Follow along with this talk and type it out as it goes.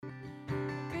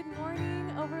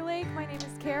Overlake. My name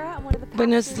is Kara. I'm one of the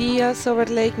Buenos pastors días, on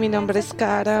Overlake. Mi nombre es campus.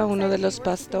 Cara, I'm so uno de excited to los be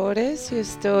working pastores, y with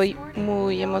estoy you this morning.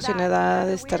 muy Know emocionada that de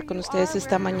no estar matter con where you ustedes are,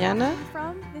 esta where you're mañana. watching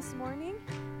from this morning,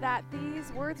 that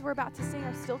these words we're about to sing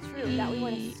are still true. That we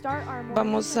want to Y start our morning, vamos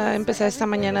we want a to start empezar esta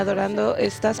every day mañana with adorando worship,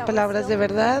 estas that we're palabras de still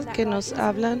verdad proclaiming that que God nos is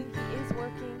hablan moving, He is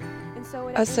working. And so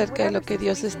acerca de lo whatever que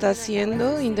Dios situation está you're in right now, let's haciendo,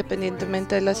 just sing these words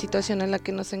independientemente de la over that. situación en la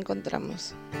que nos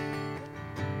encontramos.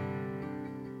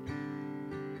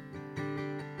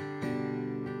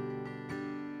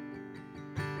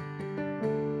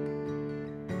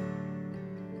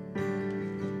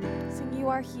 Sing, you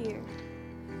are here.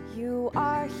 You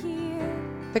are here.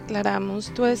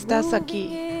 Declaramos, tú estás aquí,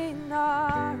 Moving in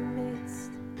our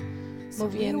midst. So we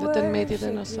moviéndote en medio de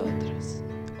worship nosotros.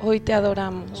 Hoy te you.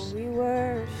 adoramos, Oh, we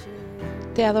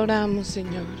worship. te adoramos,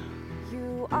 Señor.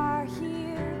 You are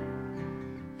here.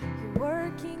 You're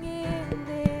working in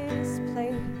this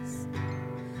place.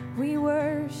 We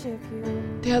worship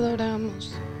you. Te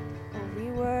adoramos. Oh, we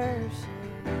worship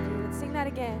you. Let's sing that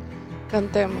again. You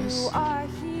Cantemos. are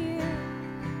here.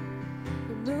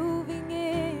 You're moving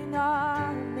in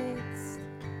our midst.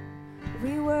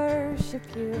 We worship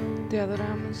you. Te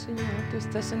adoramos, Señor. Tú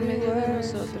estás en We medio de worship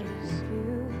nosotros.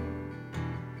 you.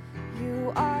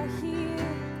 You are here,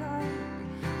 God.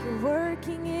 You're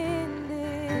working in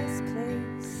this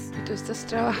place. Y tú estás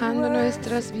trabajando en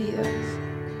nuestras vidas.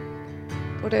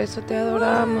 Por eso te We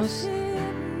adoramos. worship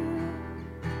you.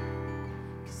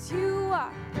 'Cause you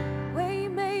are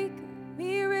waymaker,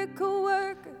 miracle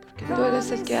worker. Porque tú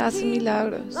eres el que hace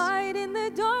milagros. Light in the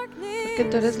darkness. Porque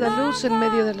tú eres la luz en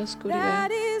medio de la oscuridad.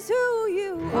 That is who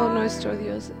you Oh, are. nuestro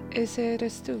Dios, ese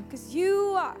eres tú. 'Cause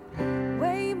you are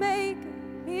waymaker,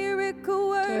 miracle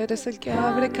worker. Tú eres el que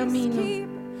abre camino.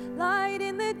 Light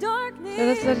in the darkness. Tú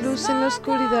eres la luz en la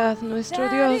oscuridad, nuestro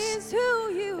That Dios. is who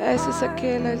you Ese es are.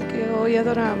 aquel al que hoy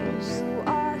adoramos. You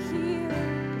are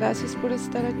here, Gracias por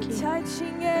estar aquí.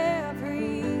 touching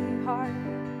every heart.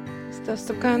 Estás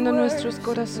tocando nuestros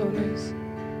corazones.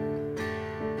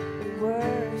 We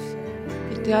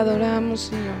worship. Y te adoramos,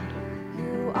 Señor.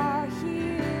 You are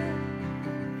here,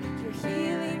 you're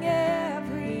healing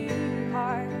every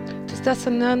heart. Tú estás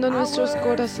sanando nuestros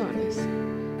corazones.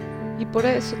 Y por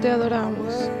eso te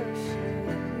adoramos.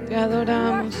 Te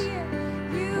adoramos.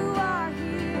 You are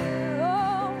here,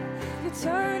 oh, you're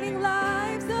turning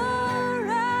lives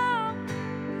around.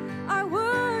 I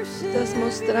worship Estás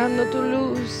mostrando tu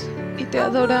luz y te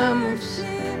adoramos.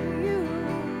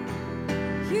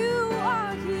 You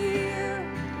are here,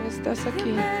 Estás you're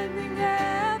aquí. mending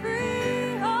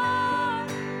every heart.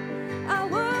 I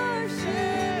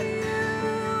worship you,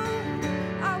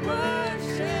 I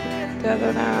worship Te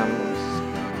adoramos.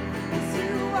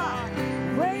 you are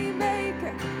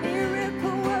waymaker,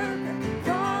 miracle worker,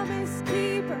 promise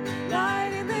keeper,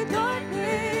 light in the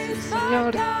darkness.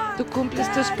 Señor, tú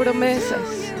cumples tus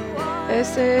promesas.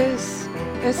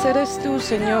 Ese eres tú,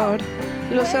 Señor.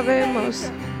 Lo sabemos.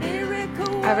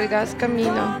 Abrirás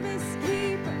camino.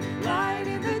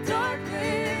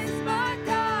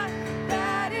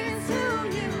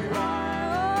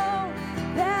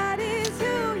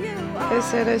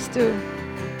 Ese eres tú.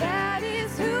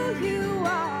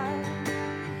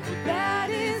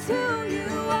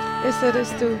 Ese eres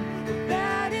tú.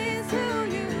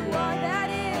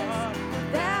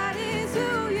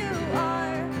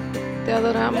 Te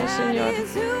adoramos, Señor.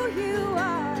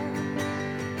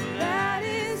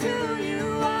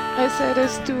 Ese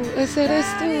eres tú. Ese eres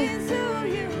tú.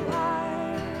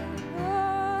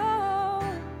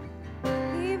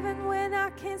 Even when I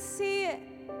can't see it,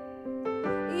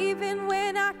 even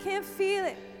when I can't feel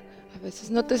it, A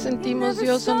veces no te sentimos,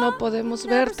 Dios, o no podemos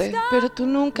verte, pero tú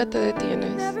nunca te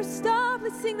detienes. never stop.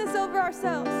 Let's sing this over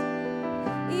ourselves.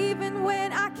 Even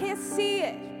when I can't see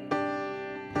it,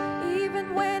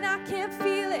 even when I can't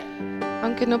feel it,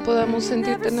 Aunque no podamos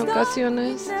sentirte en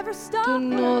ocasiones, tú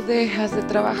no dejas de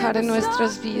trabajar en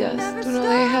nuestras vidas. Tú no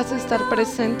dejas de estar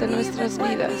presente en nuestras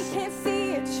vidas.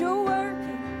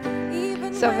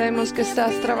 Sabemos que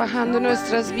estás trabajando en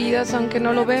nuestras vidas aunque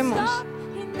no lo vemos.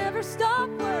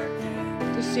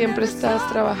 Tú siempre estás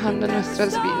trabajando en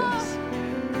nuestras vidas.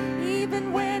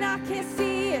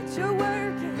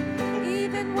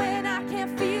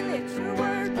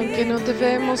 Aunque no te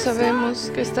vemos,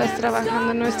 sabemos que estás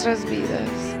trabajando en nuestras vidas.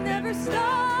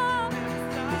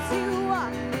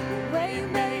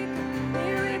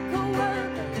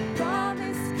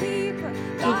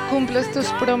 Tú cumples tus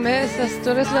promesas,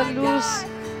 tú eres la luz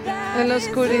en la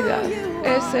oscuridad.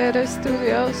 Ese eres tu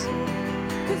Dios.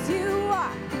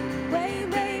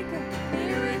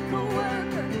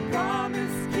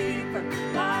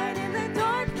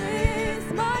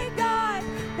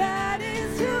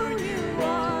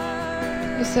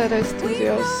 Ese eres tu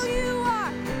Dios.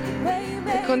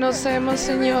 Te conocemos,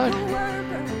 Señor,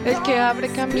 el que abre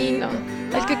camino,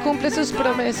 el que cumple sus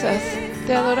promesas.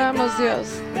 Te adoramos,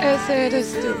 Dios. Ese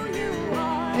eres tú.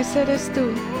 Ese eres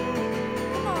tú.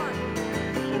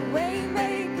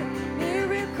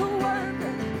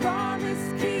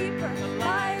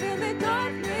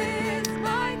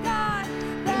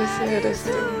 Ese eres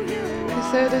tú.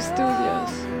 Ese eres tú,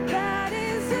 Dios.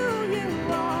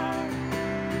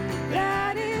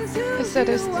 Ese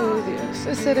eres tú, Dios.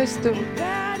 Ese eres tú.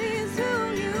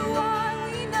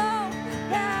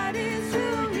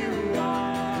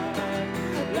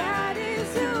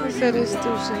 Ese eres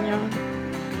tú, Señor.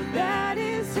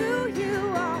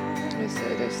 Ese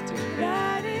eres tú.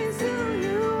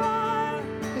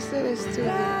 Ese eres tú,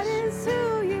 Dios.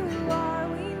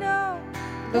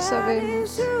 Lo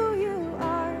sabemos.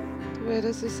 Tú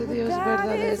eres ese Dios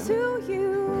verdadero.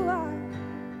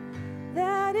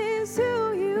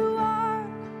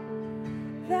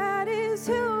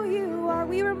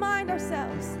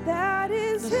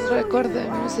 Nos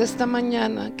recordemos esta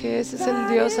mañana que ese es el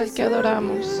Dios al que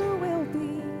adoramos.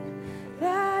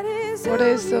 Por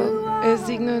eso es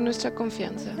digno de nuestra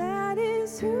confianza.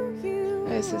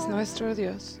 Ese es nuestro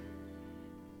Dios.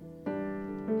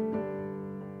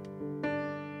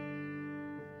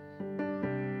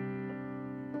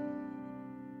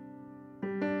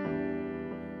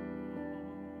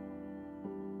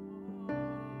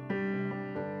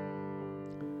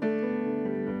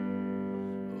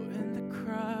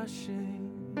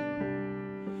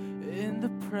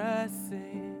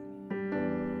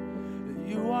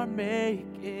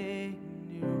 Making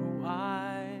new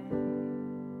wine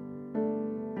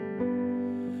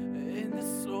in the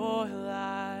soil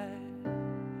I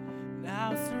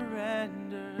now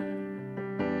surrender.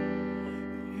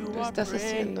 Lo estás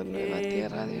haciendo nueva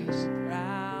tierra, Dios.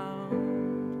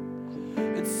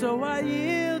 And so I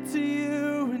yield to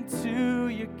you and to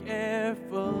your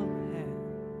careful hands.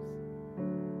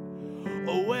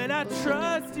 Oh, when I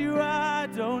trust you, I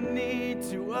don't need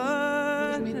to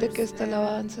Permite que esta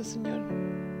alabanza, Señor,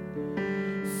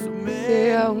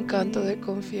 sea un canto de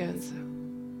confianza,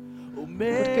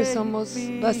 porque somos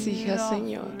vasijas,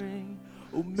 Señor.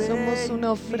 Somos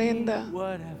una ofrenda.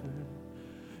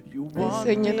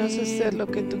 Enséñanos a hacer lo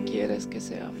que tú quieres que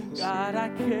seamos.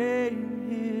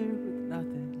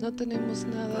 No tenemos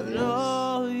nada, Dios,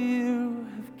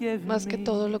 más que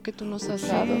todo lo que tú nos has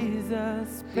dado.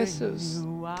 Jesús,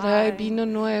 trae vino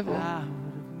nuevo.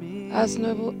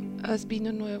 Haz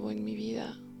vino nuevo en mi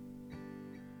vida.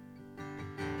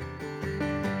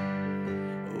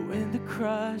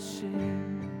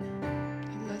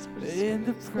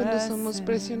 Cuando somos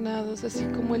presionados, así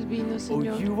como el vino,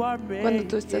 Señor, cuando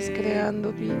tú estás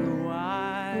creando vino,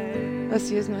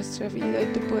 así es nuestra vida y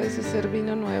tú puedes hacer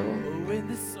vino nuevo.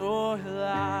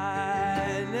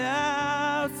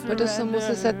 Pero somos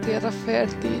esa tierra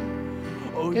fértil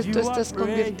que tú estás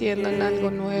convirtiendo en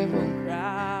algo nuevo.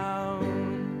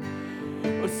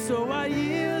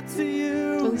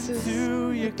 Entonces,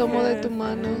 me tomo de tu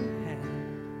mano.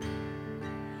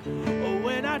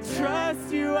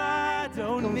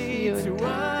 Confío en ti.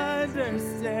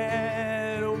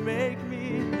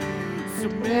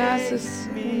 Me haces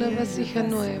una vasija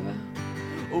nueva.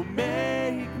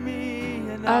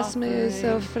 Hazme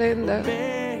esa ofrenda.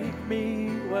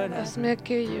 Hazme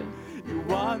aquello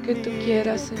que tú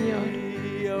quieras, Señor.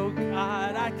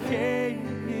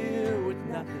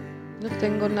 No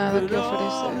tengo nada que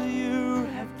ofrecer,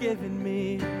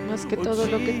 más que todo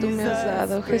lo que tú me has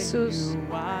dado, Jesús.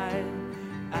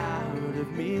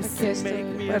 Aquí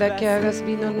estoy para que hagas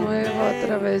vino nuevo a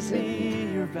través de mí.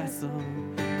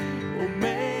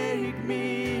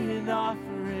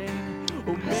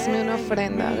 Hazme una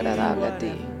ofrenda agradable a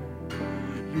ti.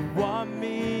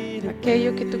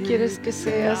 Aquello que tú quieres que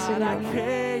sea, Señor.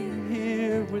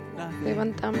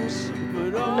 Levantamos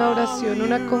una oración,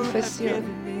 una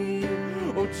confesión.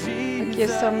 Aquí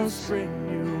estamos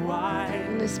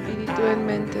en espíritu, en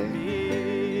mente.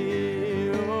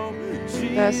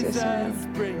 Gracias, Señor.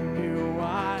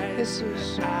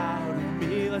 Jesús,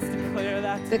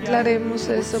 declaremos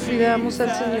eso, pidamos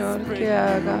al Señor que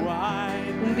haga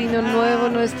un vino nuevo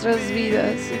en nuestras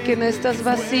vidas y que en estas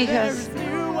vasijas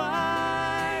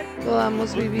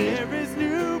podamos vivir.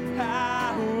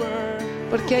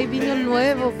 Porque hay vino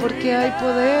nuevo, porque hay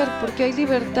poder, porque hay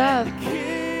libertad.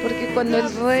 Porque cuando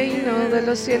el reino de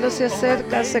los cielos se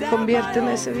acerca, se convierte en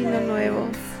ese vino nuevo.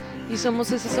 Y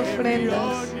somos esas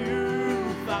ofrendas.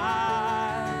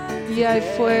 Y hay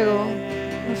fuego,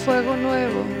 un fuego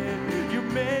nuevo.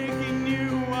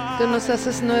 Tú nos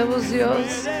haces nuevos,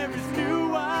 Dios.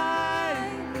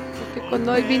 Porque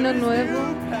Cuando hay vino nuevo,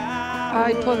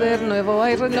 hay poder nuevo,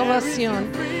 hay renovación,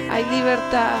 hay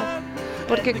libertad.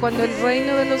 Porque cuando el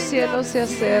reino de los cielos se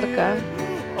acerca,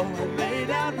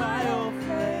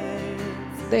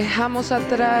 dejamos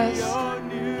atrás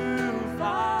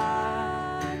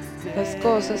las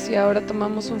cosas y ahora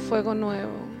tomamos un fuego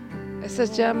nuevo.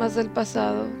 Esas llamas del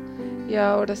pasado y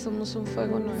ahora somos un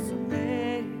fuego nuevo.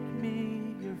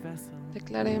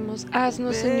 Declaremos,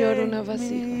 haznos, Señor, una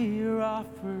vasija.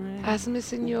 Hazme,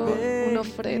 Señor, una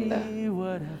ofrenda.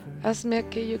 Hazme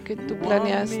aquello que tú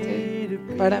planeaste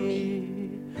para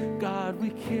mí.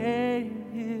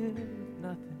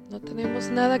 No tenemos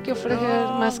nada que ofrecer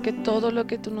más que todo lo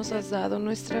que tú nos has dado,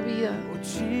 nuestra vida.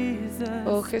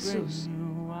 Oh Jesús,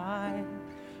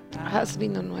 haz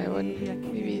vino nuevo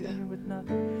en mi vida.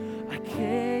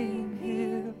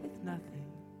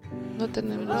 No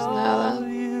tenemos nada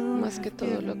más que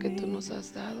todo lo que tú nos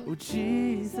has dado.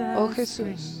 Oh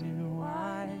Jesús,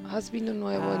 haz vino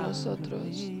nuevo en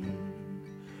nosotros.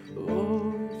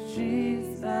 Oh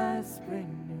Jesus, bring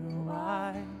new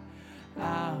wine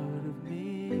out of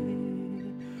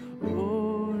me.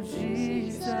 Oh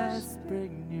Jesus,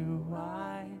 bring new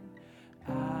wine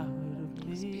out of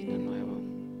Haz vino me. nuevo.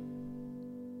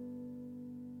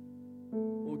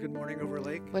 Well, good morning,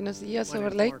 Overlake. Buenos días, My name's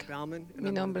Overlake. Mark Bauman, and Mi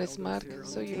I'm one of nombre the es elders Mark, here on the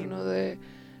soy team. uno de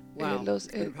Wow, los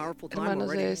it's been a powerful time hermanos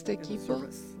already de este in the equipo.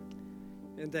 service.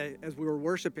 And as we were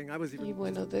worshiping, I was even Y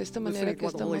bueno, de esta listening manera to que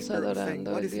what the Holy estamos Spirit was saying.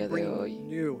 adorando What el is He día de bringing hoy.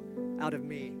 new out of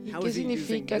me? ¿Y How qué is He using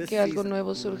significa this que algo season?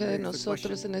 nuevo surge de It's the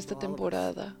nosotros question en esta for all of us.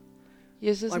 temporada? Y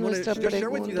esa es I want nuestra to just share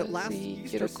with you that pregunta. last Sí, Easter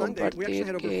quiero Sunday, we actually had compartir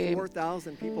over que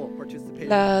 4,000 people participating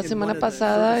la in semana one of the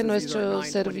pasada en services, either at nuestro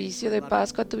 9:20 servicio de or 11.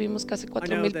 Pascua tuvimos casi I know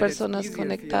 4,000 that it's personas easier if you're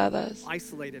conectadas.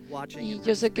 isolated watching Y and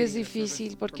yo sé que es participating in a service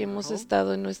difícil porque from your hemos home.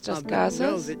 estado en nuestras But know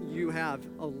casas, that you have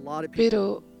a lot of people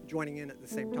pero joining in at the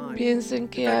same time. piensen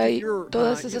que In fact, if hay you're,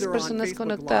 todas esas either on personas Facebook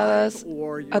conectadas Live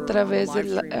or you're a on través the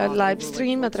del live stream on live Overlake's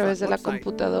stream, a través de la website,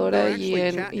 computadora there are y actually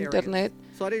en chat internet.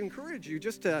 areas. So I'd encourage you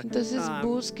just to, Entonces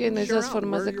busquen share esas out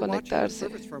formas where de you're watching the conectarse.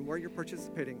 service from, where you're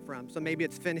participating from. So maybe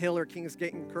it's Finn Hill or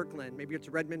Kingsgate in Kirkland, maybe it's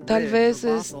Redmond Tal Ridge vez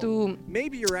or es Bothell. tu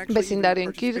Maybe you're actually vecindario even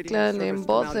en participating in Kirkland, en service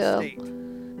from out of Bothell.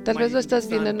 state. Tal Might vez lo even be estás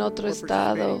viendo son en otro or participating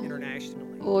estado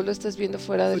internationally. o lo estás viendo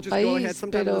fuera So del just go ahead país,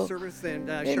 sometime in the pero service and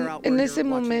share out en where ese you're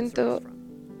watching the momento service from.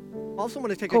 Also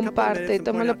want to take a couple of comparte, minutes and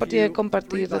toma point la out to oportunidad de you compartir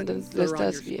three donde buttons lo that are on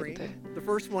estás your viendo. screen. The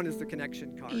first one is the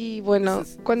connection card. Y bueno, This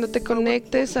is cuando te so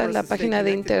conectes important a for la us to stay página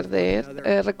de connected with one internet,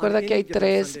 another recuerda on que hay any given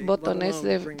 3 Sunday, botones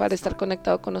let alone during para this estar time.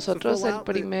 conectado con So nosotros. fill El out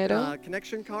the, primero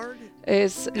connection card,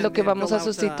 es lo and que then vamos fill a out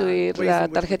the sustituir, ways la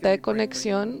in which we tarjeta can de be praying for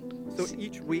you. conexión. So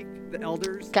each week, the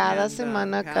elders Cada and,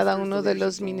 semana, cada pastors, uno the de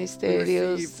los leadership, we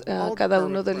ministerios, receive all the cada prayer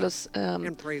uno de requests los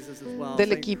and praises as well. del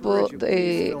So I equipo encourage you,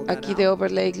 please fill that aquí de out.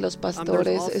 Overlake, los There's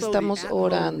pastores, also the estamos at-home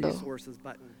orando. resources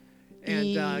button.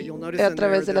 Y And, you'll notice a in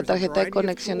través de there la there's a tarjeta de variety of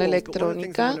conexión tools, but one of the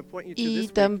things I electrónica want to point you to y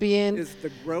this week también is the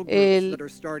grow groups el that are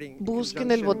starting in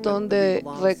busquen el conjunction botón with the de We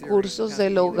Belong series recursos Pastor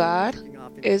del Neely will be hogar. kicking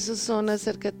off in Esos just son minutes.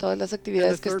 acerca de todas las And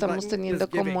actividades the que third estamos button teniendo is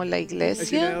giving. como la As you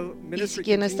iglesia know, y si ministry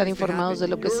quieren estar continues to informados de happen.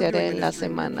 lo que You're se hará doing en la ministry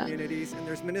in your semana. communities, and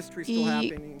there's ministry still Y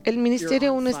happening el ministerio here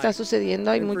on aún está site. sucediendo,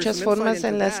 hay And for muchas some insight formas into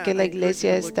en las that, que la I encourage you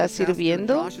iglesia to look está at Pastor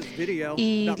sirviendo Josh's video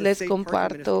y about the les safe parking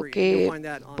comparto ministry. You'll que find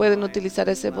that pueden online utilizar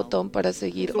ese as well. botón para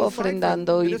seguir So aside from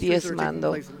ofrendando y ministries that are taking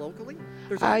diezmando. place locally,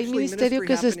 there's Hay actually ministerio ministry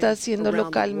que se está happening haciendo around the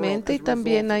world localmente y as a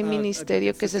también result hay of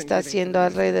ministerio que se consistent está giving to haciendo the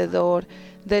ministry. alrededor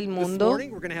del This mundo. morning,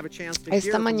 we're going to have a chance to hear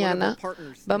Esta from one of our mañana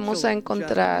partners in vamos a Chile,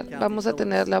 encontrar, Jeff and vamos a Kathy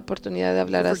tener Phillips. la oportunidad de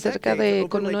hablar So for acerca decades,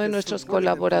 con uno Overlake de has nuestros supported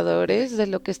them through the colaboradores pandemic. de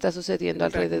lo que está sucediendo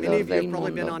In fact, many alrededor of you del have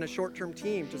probably been mundo. on a short-term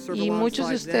team to serve Y muchos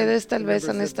de alongside them ustedes tal and vez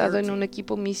han members of estado their en un team.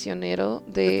 equipo misionero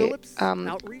The de Phillips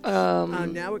outreach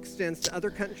now extends to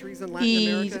other countries in Latin y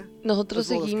America, nosotros as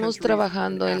well as seguimos countries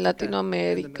trabajando in en Africa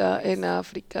Latinoamérica, and the Middle en East.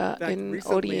 África, In fact, en recently they've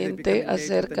become Oriente engaged with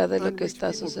acerca an de lo que unreached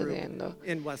está people group sucediendo.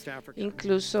 in West Africa.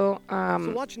 Incluso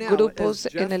So watch now grupos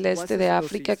as Jeff en el este de blesses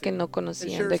África que OCC no and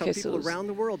conocían shares de how people Jesús. around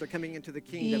the world are coming into the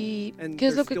kingdom, ¿Y and qué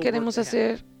es there's lo que still work queremos ahead.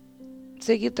 hacer?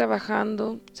 Seguir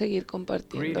trabajando, seguir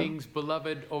compartiendo.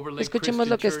 Escuchemos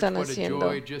lo que están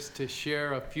haciendo.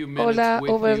 Hola,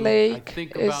 Overlake.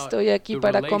 Estoy aquí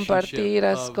para compartir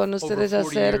con ustedes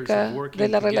acerca de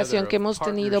la relación que hemos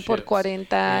tenido por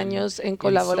 40 años en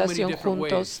colaboración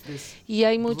juntos. Y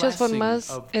hay muchas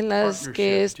formas en las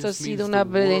que esto ha sido una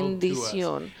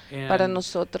bendición para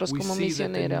nosotros como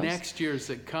misioneros.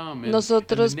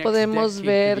 Nosotros podemos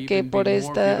ver que por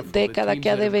esta década que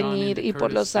ha de venir y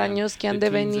por los años que han de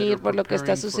venir, por lo que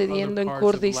está sucediendo en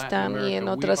Kurdistán y en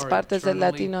otras partes de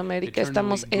Latinoamérica,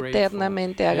 estamos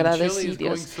eternamente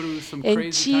agradecidos. En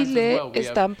Chile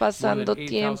están pasando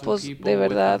tiempos de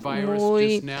verdad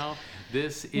muy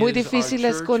muy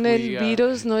difíciles con el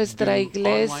virus. Nuestra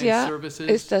iglesia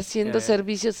está haciendo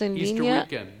servicios en línea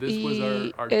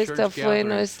y esta fue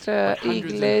nuestra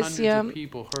iglesia.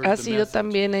 Ha sido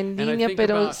también en línea,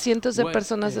 pero cientos de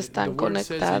personas están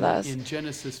conectadas.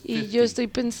 Y yo estoy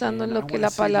pensando en lo que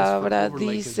la palabra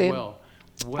dice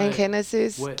en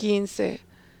Génesis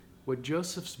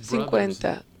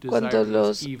 15:50,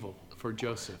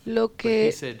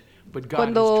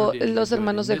 cuando los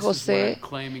hermanos de José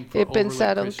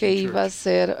pensaron que iba a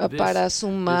ser para su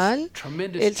mal,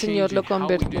 el Señor lo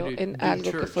convirtió en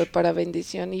algo que fue para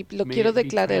bendición. Y lo quiero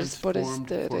declarar por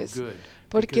ustedes,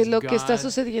 porque lo que está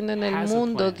sucediendo en el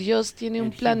mundo, Dios tiene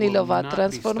un plan y lo va a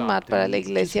transformar para la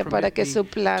iglesia, para que su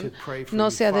plan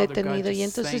no sea detenido. Y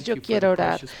entonces yo quiero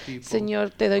orar. Señor,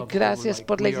 te doy gracias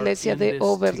por la iglesia de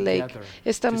Overlake.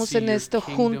 Estamos en esto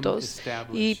juntos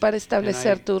y para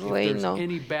establecer tu reino.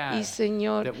 Y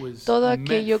Señor, todo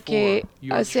aquello que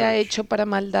se ha hecho para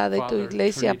maldad de tu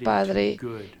iglesia, Padre,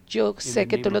 yo sé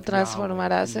que tú lo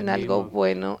transformarás en algo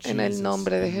bueno en el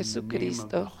nombre de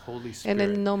Jesucristo, en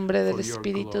el nombre del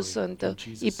Espíritu Santo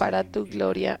y para tu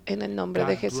gloria, en el nombre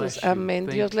de Jesús. Amén.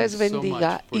 Dios les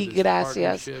bendiga y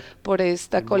gracias por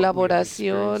esta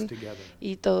colaboración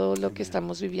y todo lo que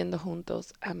estamos viviendo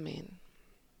juntos. Amén.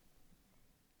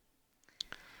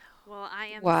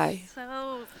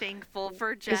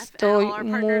 Estoy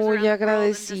muy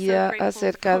agradecida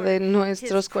acerca de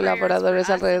nuestros colaboradores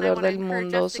alrededor del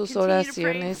mundo, sus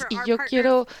oraciones, y yo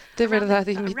quiero de verdad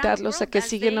invitarlos a que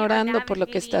sigan orando por lo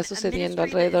que está sucediendo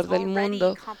alrededor del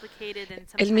mundo.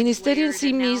 El ministerio en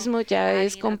sí mismo ya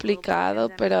es complicado,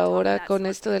 pero ahora con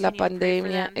esto de la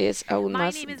pandemia es aún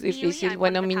más difícil.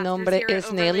 Bueno, mi nombre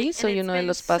es Nelly, soy uno de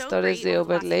los pastores de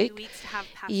Overlake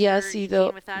y ha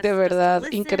sido de verdad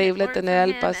increíble tener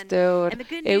al pastor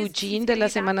Eugene de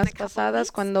las semanas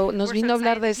pasadas cuando nos vino a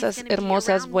hablar de esas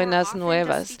hermosas buenas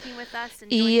nuevas.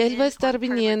 Y él va a estar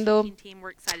viniendo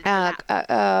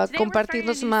a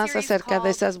compartirnos más acerca de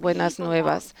esas buenas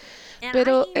nuevas.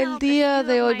 Pero el día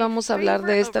de hoy vamos a hablar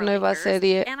de esta nueva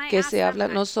serie que se habla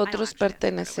Nosotros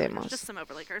Pertenecemos.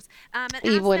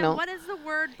 Y bueno,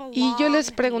 y yo les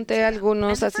pregunté a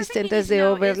algunos asistentes de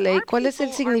Overlake cuál es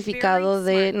el significado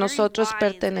de Nosotros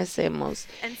Pertenecemos.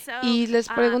 Y les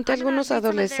pregunté a algunos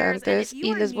adolescentes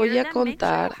y les voy a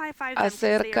contar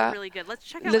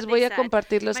les voy a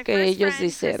compartir los que ellos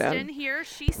dijeron.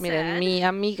 Miren, mi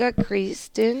amiga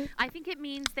Christine,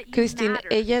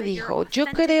 ella dijo, yo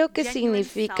creo que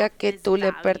significa que tú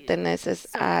le perteneces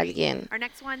a alguien,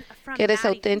 que eres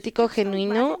auténtico,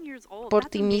 genuino por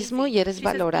ti mismo y eres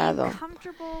valorado.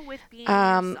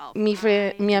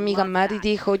 Mi amiga Mari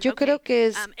dijo, yo creo que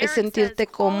es sentirte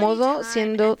cómodo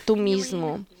siendo tú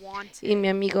mismo. Y mi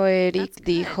amigo Eric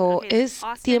dijo, es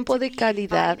tiempo de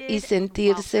calidad y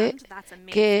sentirse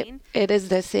que eres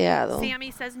deseado.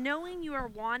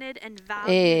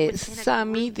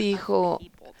 Sammy dijo,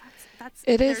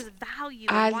 eres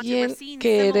alguien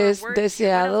que eres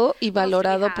deseado y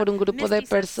valorado por un grupo de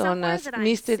personas.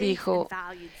 Misty dijo,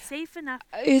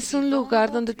 es un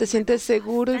lugar donde te sientes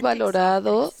seguro y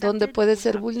valorado, donde puedes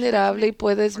ser vulnerable y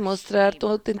puedes mostrar tu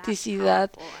autenticidad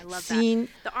sin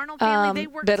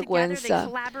vergüenza.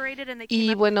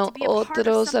 Y bueno,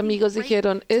 otros amigos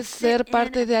dijeron, es ser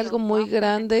parte de algo muy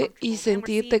grande y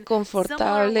sentirte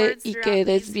confortable y que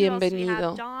eres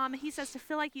bienvenido.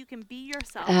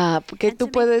 Que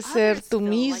tú puedes ser tú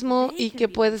mismo y que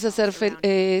puedes hacer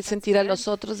sentir a los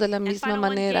otros de la misma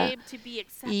manera.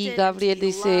 Y Gabriel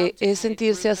dice, es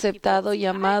sentirse aceptado y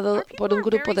amado por un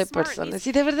grupo de personas.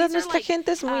 Y de verdad nuestra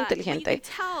gente es muy inteligente.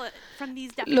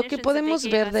 Lo que podemos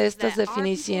ver de estas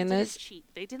definiciones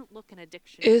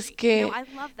es que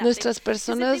nuestras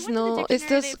personas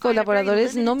estos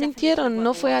colaboradores no mintieron,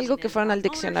 no fue algo que fueron al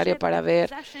diccionario para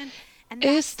ver.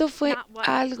 Esto fue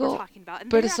algo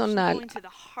personal.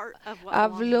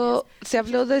 Se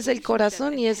habló desde el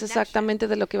corazón y es exactamente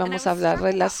de lo que vamos a hablar,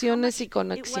 relaciones y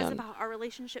conexión.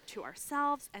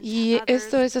 Y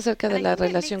esto es acerca de la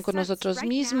relación con nosotros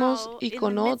mismos y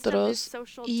con otros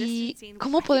y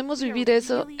cómo podemos vivir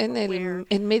eso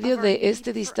en medio de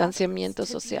este distanciamiento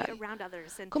social.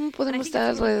 ¿Cómo podemos estar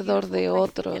alrededor de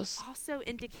otros?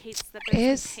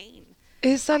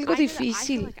 Es algo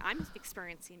difícil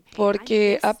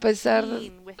porque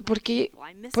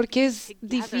es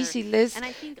difícil, es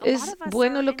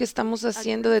bueno lo que estamos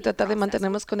haciendo de tratar de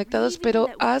mantenernos conectados, pero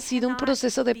ha sido un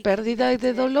proceso de pérdida y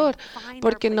de dolor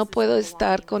porque no puedo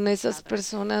estar con esas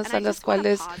personas a las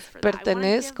cuales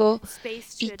pertenezco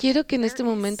y quiero que en este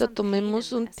momento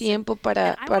tomemos un tiempo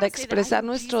para expresar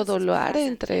nuestro dolor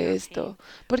entre esto,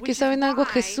 porque saben algo,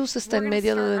 Jesús está en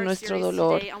medio de nuestro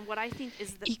dolor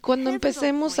y cuando empezamos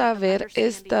empecemos a ver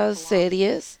estas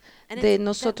series de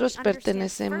nosotros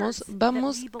pertenecemos,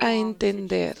 vamos a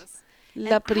entender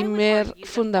el primer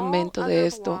fundamento de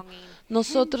esto.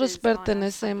 Nosotros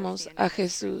pertenecemos a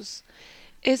Jesús.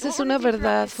 Esa es una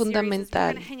verdad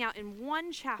fundamental.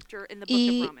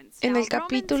 Y en el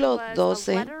capítulo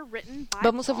 12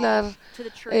 vamos a hablar,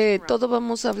 todo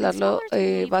vamos a hablarlo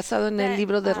basado en el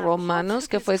libro de Romanos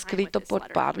que fue escrito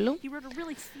por Pablo.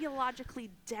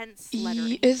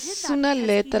 Y es una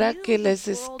letra que les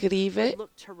escribe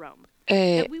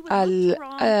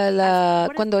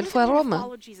cuando él fue a Roma.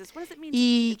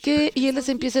 Y él les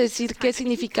empieza a decir qué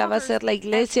significaba ser la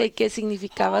iglesia y qué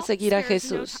significaba seguir a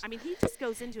Jesús.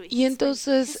 Y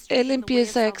entonces él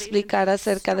empieza a explicar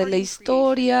acerca de la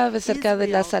historia, acerca de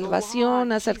la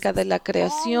salvación, acerca de la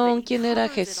creación, quién era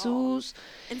Jesús.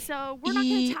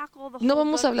 Y no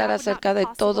vamos a hablar acerca de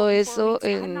todo eso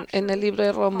en el libro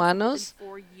de Romanos,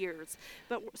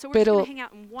 pero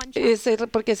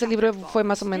porque ese libro fue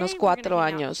más o menos 4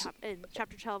 años.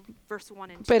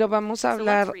 Pero vamos a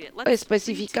hablar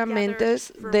específicamente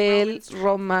del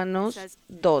Romanos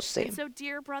 12.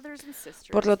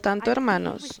 Por lo tanto,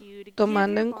 hermanos,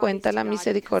 tomando en cuenta la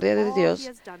misericordia de Dios,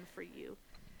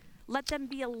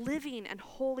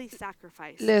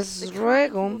 les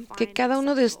ruego que cada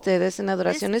uno de ustedes en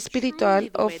adoración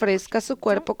espiritual ofrezca su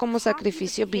cuerpo como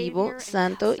sacrificio vivo,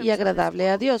 santo y agradable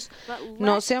a Dios.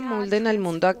 No se amolden al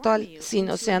mundo actual,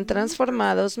 sino sean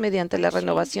transformados mediante la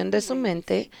renovación de su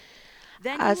mente.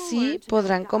 Así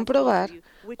podrán comprobar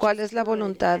cuál es la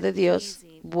voluntad de Dios,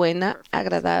 buena,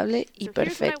 agradable y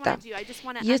perfecta.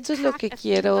 Y esto es lo que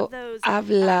quiero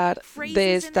hablar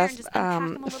de estas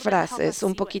frases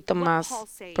un poquito más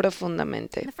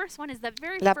profundamente.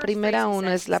 La primera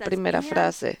es la primera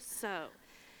frase.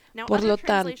 Por lo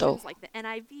tanto,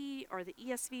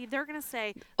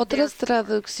 otras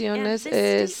traducciones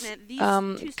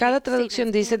cada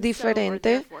traducción dice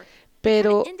diferente,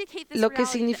 pero lo que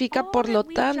significa por lo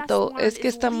tanto es que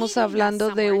estamos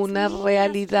hablando de una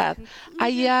realidad.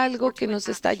 Hay algo que nos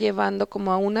está llevando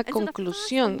como a una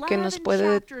conclusión que nos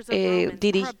puede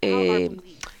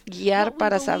guiar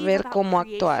para saber cómo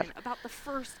actuar.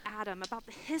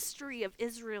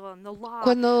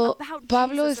 Cuando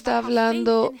Pablo está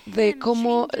hablando de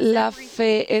cómo la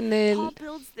fe en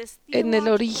el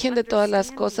origen de todas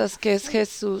las cosas, que es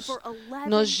Jesús,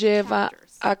 nos lleva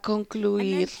a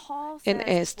concluir en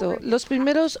esto. Los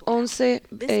primeros 11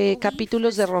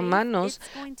 capítulos de Romanos,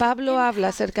 Pablo habla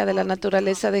acerca de la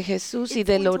naturaleza de Jesús y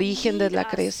del origen de la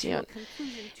creación.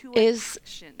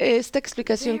 Esta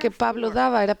explicación que Pablo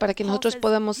daba era para que nosotros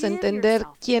podamos entender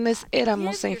quiénes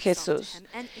éramos en Jesús.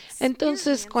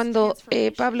 Entonces, cuando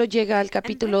Pablo llega al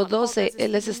capítulo 12,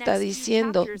 él les está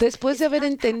diciendo, después de haber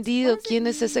entendido quién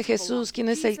es ese Jesús, quién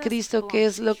es el Cristo, qué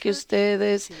es lo que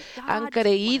ustedes han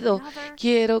creído,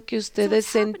 quiero que ustedes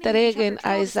se entreguen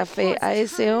a esa fe, a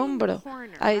ese hombre,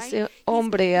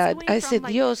 a ese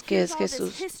Dios que es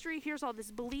Jesús.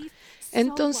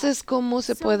 Entonces, ¿cómo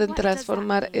se pueden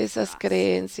transformar esas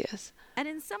creencias?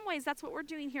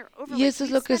 Y eso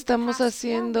es lo que estamos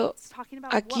haciendo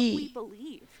aquí.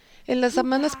 En las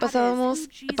semanas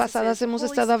pasadas hemos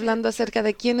estado hablando acerca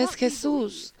de quién es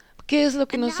Jesús, qué es lo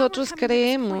que nosotros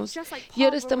creemos. Y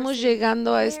ahora estamos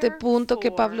llegando a este punto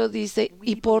que Pablo dice,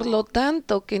 y por lo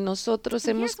tanto que nosotros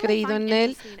hemos creído en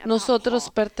Él, nosotros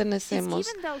pertenecemos.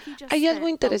 Hay algo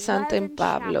interesante en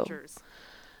Pablo.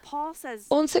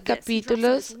 11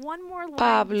 capítulos,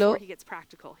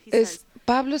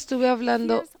 Pablo estuvo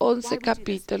hablando 11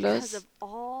 capítulos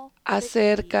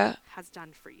acerca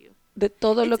de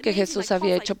todo lo que Jesús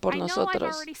había hecho por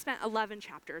nosotros.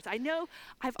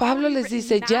 Pablo les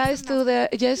dice, ya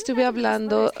estuve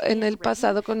hablando en el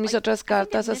pasado con mis otras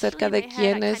cartas acerca de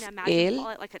quién es Él.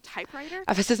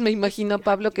 A veces me imagino a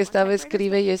Pablo que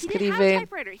escribe y escribe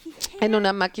en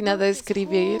una máquina de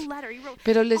escribir,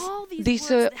 pero les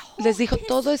dijo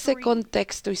todo ese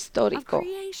contexto histórico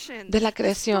de la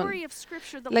creación,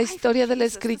 la historia de la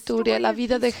Escritura, la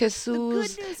vida de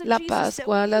Jesús, la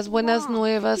Pascua, las buenas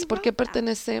nuevas, por qué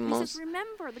pertenecemos.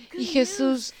 Y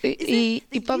Jesús,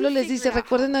 y Pablo les dice,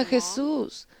 recuerden a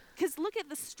Jesús.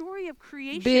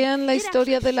 Vean la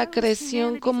historia de la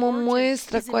creación, cómo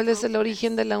muestra cuál es el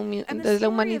origen de la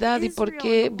humanidad y por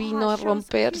qué vino a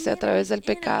romperse a través del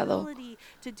pecado.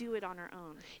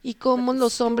 Y cómo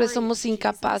los hombres somos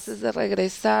incapaces de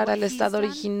regresar al estado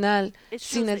original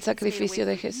sin el sacrificio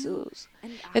de Jesús.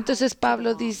 Entonces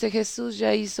Pablo dice, Jesús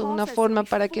ya hizo una forma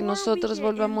para que nosotros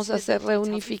volvamos a ser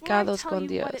reunificados con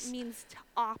Dios.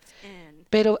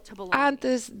 Pero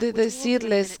antes de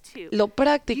decirles lo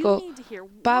práctico,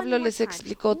 Pablo les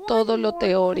explicó todo lo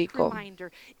teórico.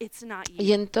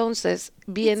 Y entonces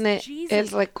viene el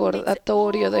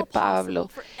recordatorio de Pablo.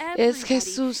 Es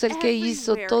Jesús el que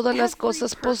hizo todas las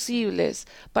cosas posibles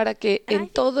para que en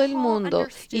todo el mundo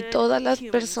y todas las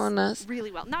personas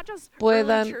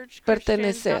puedan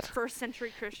pertenecer.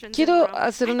 Quiero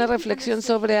hacer una reflexión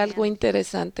sobre algo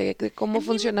interesante, de cómo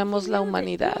funcionamos la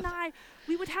humanidad.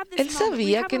 Él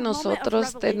sabía que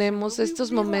nosotros tenemos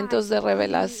estos momentos de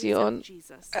revelación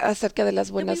acerca de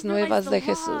las buenas nuevas de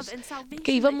Jesús,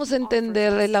 que íbamos a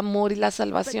entender el amor y la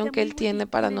salvación que Él tiene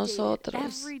para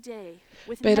nosotros.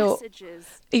 Pero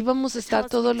íbamos a estar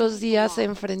todos los días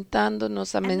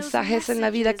enfrentándonos a mensajes en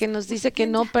la vida que nos dice que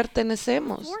no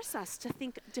pertenecemos,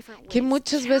 que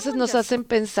muchas veces nos hacen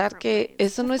pensar que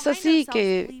eso no es así,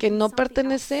 que no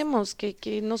pertenecemos,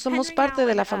 que no somos parte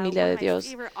de la familia de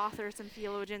Dios.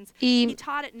 Y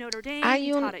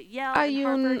hay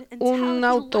un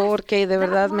autor que de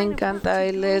verdad me encanta.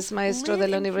 Él es maestro de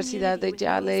la Universidad de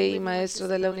Yale y maestro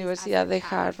de la Universidad de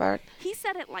Harvard.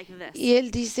 Y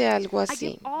él dice algo así: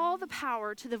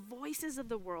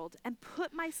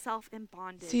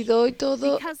 si doy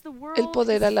todo el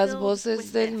poder a las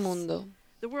voces del mundo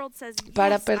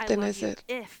para pertenecer,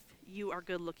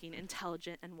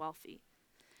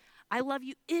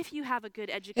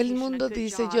 el mundo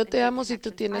dice, yo te amo si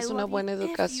tú tienes una buena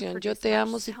educación, yo te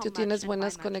amo si tú tienes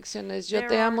buenas conexiones, yo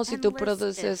te amo si tú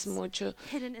produces mucho,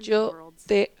 yo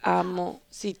te amo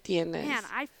si tienes.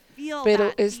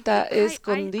 Pero está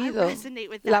escondido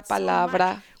la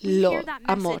palabra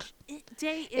amor.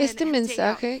 Este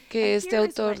mensaje que este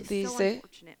autor dice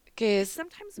que es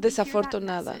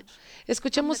desafortunada.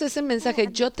 Escuchemos ese mensaje: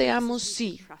 yo te amo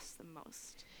si.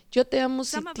 Yo te amo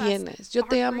si tienes. Yo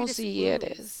te amo si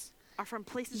eres.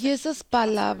 Y esas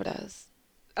palabras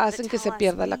hacen que se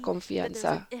pierda la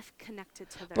confianza,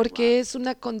 porque es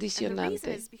una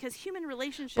condicionante.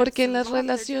 Porque en las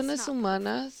relaciones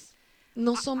humanas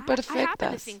no son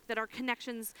perfectas.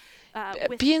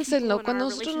 Piénsenlo, cuando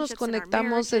nosotros nos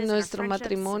conectamos en nuestro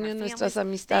matrimonio, en nuestras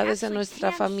amistades, en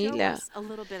nuestra familia,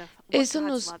 eso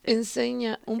nos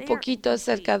enseña un poquito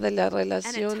acerca de la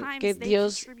relación que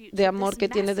Dios de amor que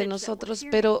tiene de nosotros,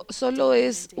 pero solo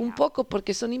es un poco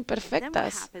porque son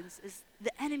imperfectas.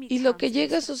 Y lo que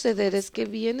llega a suceder es que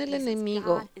viene el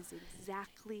enemigo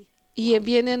y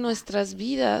viene a nuestras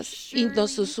vidas y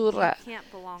nos susurra,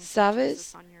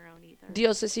 ¿sabes?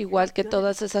 Dios es igual que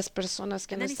todas esas personas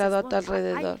que han estado a tu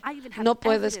alrededor. No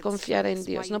puedes confiar en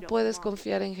Dios, no puedes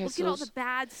confiar en Jesús.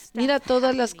 Mira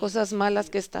todas las cosas malas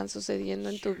que están sucediendo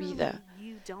en tu vida.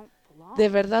 De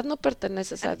verdad no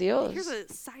perteneces a Dios.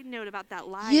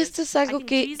 Y esto es algo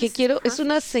que quiero, es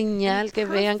una señal que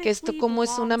vean que esto como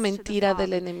es una mentira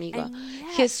del enemigo.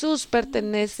 Jesús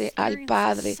pertenece al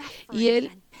Padre y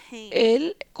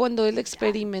él cuando él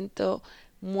experimentó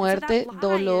muerte,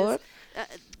 dolor,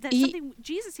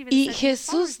 y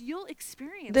Jesús,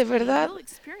 de verdad,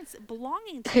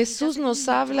 Jesús nos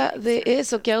habla de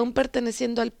eso, que aún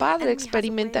perteneciendo al Padre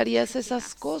experimentarías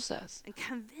esas cosas.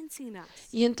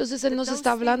 Y entonces Él nos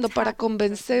está hablando para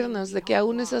convencernos de que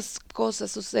aún esas cosas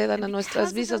sucedan a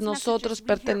nuestras vidas. Nosotros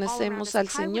pertenecemos al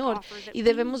Señor y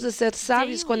debemos de ser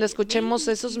sabios cuando escuchemos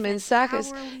esos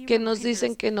mensajes que nos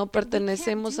dicen que no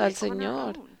pertenecemos al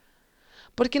Señor.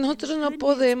 Porque nosotros no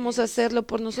podemos hacerlo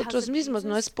por nosotros mismos,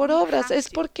 no es por obras, es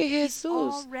porque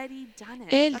Jesús,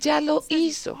 Él ya lo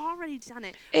hizo.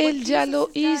 Él ya lo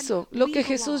hizo, lo que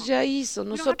Jesús ya hizo.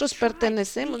 Nosotros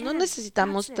pertenecemos, no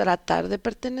necesitamos tratar de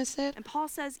pertenecer.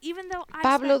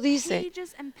 Pablo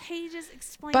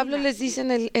les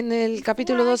dice en el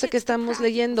capítulo 12 que estamos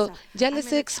leyendo, ya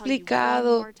les he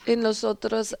explicado en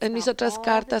mis otras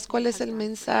cartas cuál es el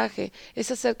mensaje.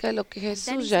 Es acerca de lo que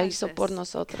Jesús ya hizo por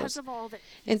nosotros.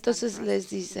 Entonces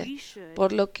les dice,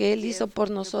 por lo que Él hizo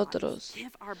por nosotros,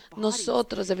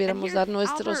 nosotros debiéramos dar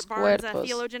nuestros cuerpos.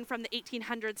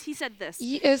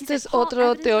 Y este es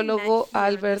otro teólogo,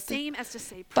 Albert.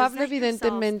 Pablo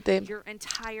evidentemente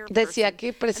decía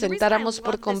que presentáramos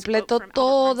por completo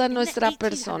toda nuestra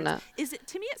persona.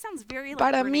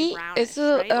 Para mí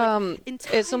eso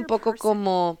es un poco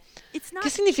como, ¿qué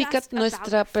significa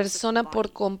nuestra persona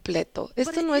por completo?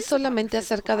 Esto no es solamente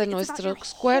acerca de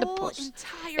nuestros cuerpos.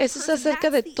 Eso es acerca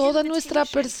de toda nuestra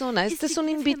persona. Esta es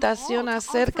una invitación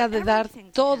acerca de dar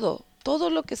todo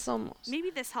lo que somos.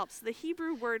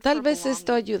 Tal vez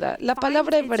esto ayuda. La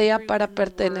palabra hebrea para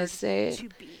pertenecer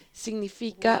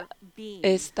significa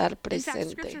estar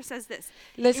presente.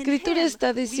 La Escritura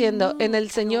está diciendo, en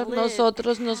el Señor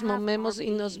nosotros nos movemos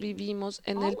y nos vivimos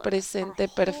en el presente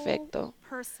perfecto.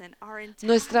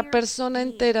 Nuestra persona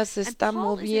entera se está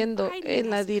moviendo en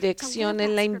la dirección,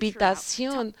 en la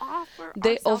invitación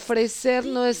de ofrecer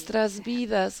nuestras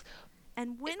vidas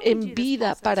en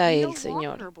vida para Él,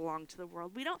 Señor.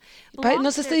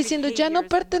 Nos está diciendo, ya no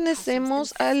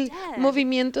pertenecemos al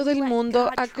movimiento del mundo,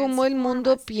 a cómo el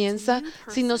mundo piensa,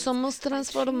 sino somos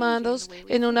transformados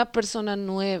en una persona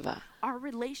nueva.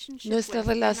 Nuestra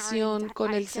relación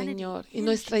con el Señor y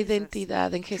nuestra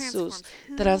identidad en Jesús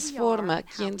transforma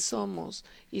quién somos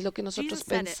y lo que nosotros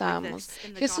pensamos.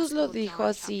 Jesús lo dijo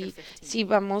así. Si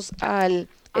vamos al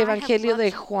Evangelio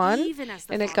de Juan,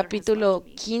 en el capítulo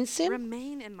 15,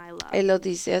 Él lo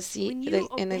dice así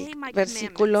en el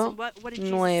versículo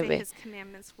 9.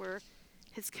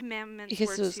 Y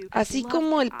Jesús, así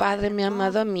como el Padre me ha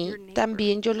amado a mí,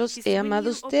 también yo los he amado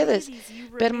a ustedes.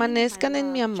 Permanezcan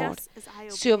en mi amor.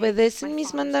 Si obedecen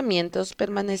mis mandamientos,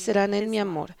 permanecerán en mi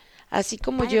amor, así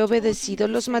como yo he obedecido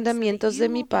los mandamientos de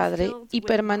mi Padre y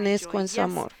permanezco en su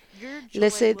amor.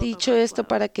 Les he dicho esto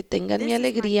para que tengan mi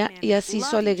alegría y así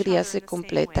su alegría se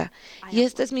completa. Y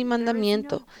este es mi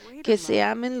mandamiento, que se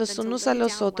amen los unos a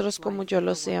los otros como yo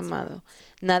los he amado.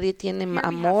 Nadie tiene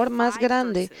amor más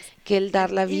grande que el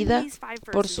dar la vida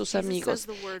por sus amigos.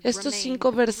 Estos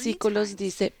 5 versículos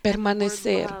dice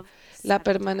permanecer, la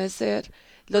permanecer.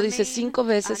 Lo dice 5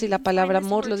 veces y la palabra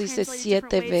amor lo dice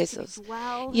 7 veces.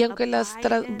 Y aunque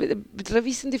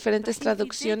revisen diferentes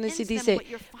traducciones y dice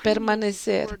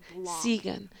permanecer,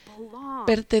 sigan,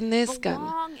 pertenezcan,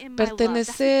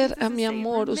 pertenecer a mi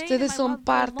amor. Ustedes son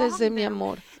partes de mi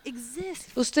amor.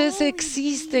 Ustedes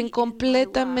existen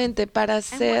completamente para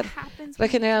ser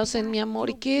regenerados en mi amor.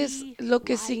 ¿Y qué es lo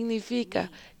que significa?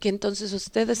 Que entonces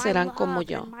ustedes serán como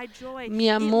yo.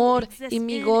 Mi amor y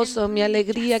mi gozo, mi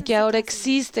alegría que ahora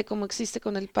existe como existe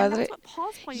con el Padre.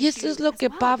 Y esto es lo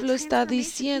que Pablo está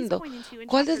diciendo.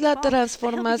 ¿Cuál es la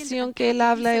transformación que él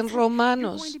habla en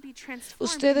Romanos?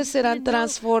 Ustedes serán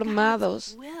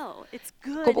transformados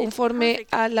conforme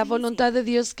a la voluntad de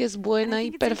Dios, que es buena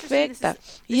y perfecta.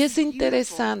 Y es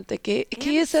interesante, que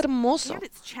es hermoso,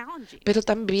 pero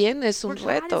también es un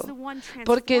reto,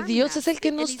 porque Dios es el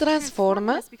que nos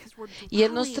transforma, y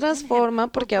Él nos transforma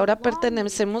porque ahora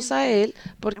pertenecemos a Él,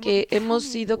 porque hemos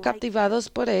sido captivados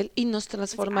por Él y nos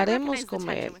transformaremos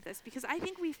como Él.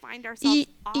 Y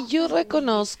yo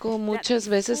reconozco muchas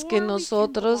veces que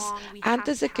nosotros,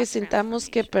 antes de que sintamos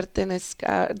que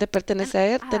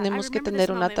pertenecer, tenemos que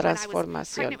tener una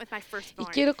transformación. Y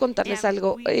quiero contarles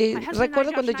algo.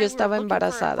 Recuerdo cuando yo estaba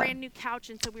embarazada.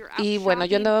 Y bueno,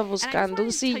 yo andaba buscando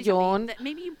un sillón.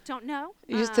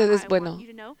 Y ustedes, bueno,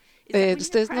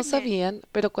 ustedes no sabían,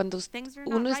 pero cuando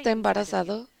uno está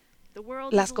embarazado,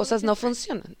 las cosas no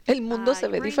funcionan. El mundo se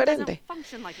ve diferente.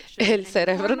 El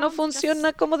cerebro no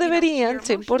funciona como deberían,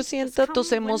 100%.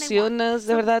 Tus emociones,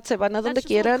 de verdad, se van a donde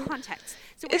quieran.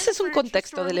 Ese es un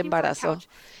contexto del embarazo.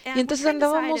 Y entonces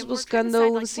andábamos buscando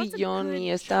un sillón y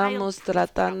estábamos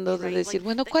tratando de decir,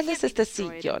 bueno, ¿cuál es este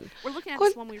sillón?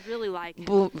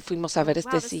 Fuimos a ver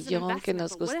este sillón que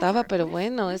nos gustaba, pero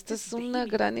bueno, esta es una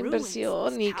gran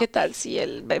inversión. ¿Y qué tal si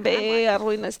el bebé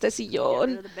arruina este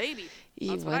sillón?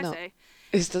 Y bueno,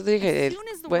 esto dije,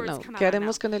 bueno, ¿qué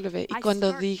haremos con el bebé? Y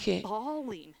cuando dije,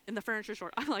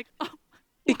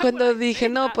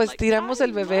 no, pues tiramos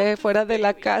el bebé fuera de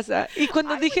la casa. Y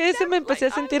cuando dije eso, me empecé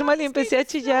a sentir mal y empecé a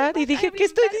chillar. Y dije, ¿qué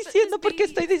estoy diciendo? ¿Por qué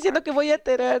estoy diciendo que voy a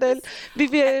tirar el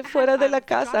bebé fuera de la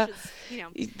casa?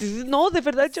 Y no, de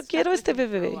verdad, yo quiero este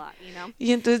bebé.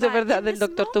 Y entonces, de verdad, el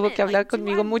doctor tuvo que hablar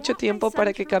conmigo mucho tiempo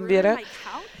para que cambiara.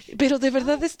 Pero de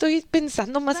verdad estoy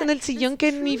pensando más en el sillón que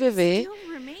en mi bebé.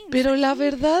 Pero la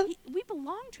verdad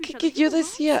que yo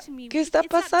decía, ¿qué está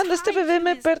pasando? Este bebé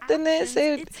me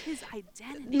pertenece.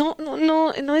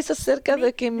 No es acerca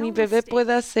de que mi bebé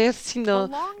pueda ser, sino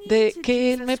de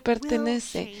que él me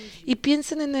pertenece. Y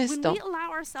piensen en esto.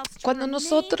 Cuando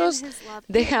nosotros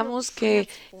dejamos que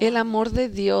el amor de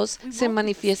Dios se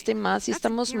manifieste más y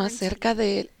estamos más cerca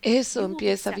de Él, eso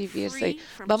empieza a vivirse.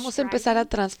 Vamos a empezar a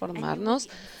transformarnos.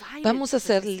 Vamos a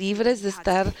ser libres de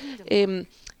estar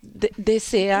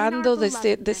deseando,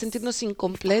 de sentirnos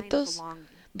incompletos.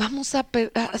 Vamos a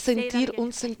sentir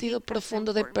un sentido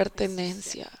profundo de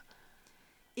pertenencia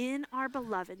en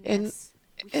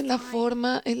la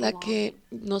forma en la que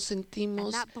nos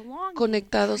sentimos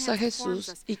conectados a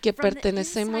Jesús y que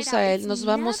pertenecemos a Él. Nos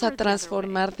vamos a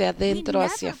transformar de adentro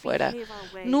hacia afuera.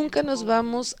 Nunca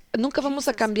vamos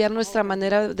a cambiar nuestra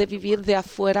manera de vivir de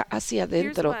afuera hacia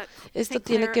adentro. Esto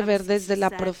tiene que ver desde la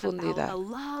profundidad.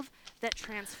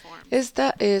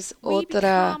 Esta es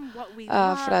otra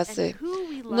frase.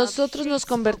 Nosotros nos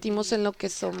convertimos en lo que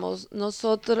somos.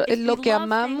 Nosotros, lo que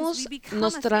amamos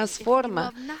nos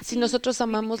transforma. Si nosotros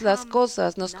amamos las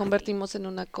cosas, nos convertimos en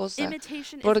una cosa.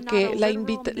 Porque la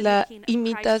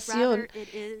imitación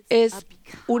es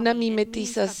una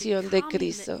mimetización de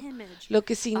Cristo. Lo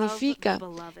que significa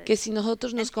que si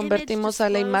nosotros nos convertimos a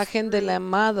la imagen del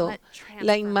amado,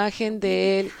 la imagen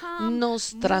de Él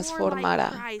nos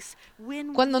transformará.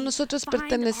 Cuando nosotros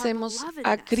pertenecemos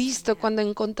a Cristo, cuando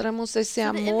encontramos ese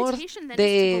amor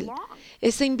de Él,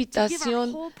 esa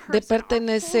invitación de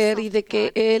pertenecer y de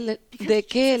que Él,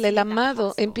 el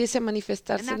amado, empiece a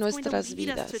manifestarse en nuestras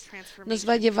vidas, nos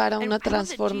va a llevar a una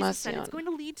transformación.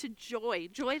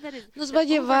 Nos va a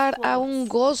llevar a un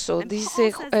gozo,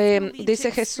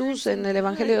 dice Jesús en el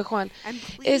Evangelio de Juan.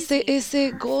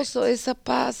 Ese gozo, esa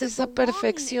paz, esa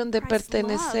perfección de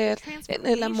pertenecer en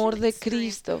el amor de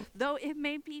Cristo.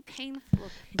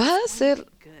 Va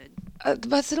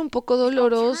a ser un poco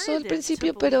doloroso al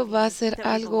principio, pero va a ser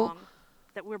algo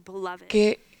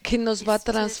que nos va a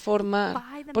transformar,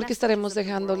 porque estaremos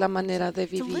dejando la manera de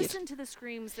vivir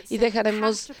y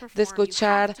dejaremos de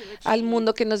escuchar al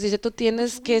mundo que nos dice: tú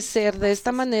tienes que ser de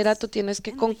esta manera, tú tienes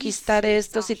que conquistar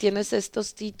esto si tienes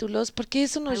estos títulos, porque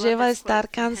eso nos lleva a estar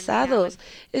cansados,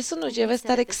 eso nos lleva a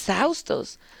estar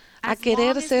exhaustos, a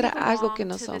querer ser algo que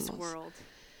no somos.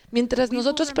 Mientras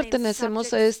nosotros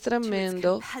pertenecemos a este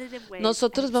mundo,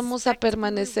 nosotros vamos a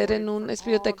permanecer en un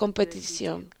espíritu de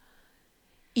competición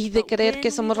y de creer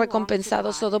que somos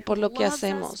recompensados solo por lo que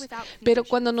hacemos. Pero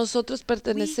cuando nosotros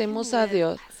pertenecemos a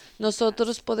Dios,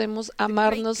 nosotros podemos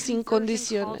amarnos sin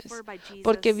condiciones,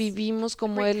 porque vivimos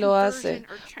como Él lo hace,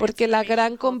 porque la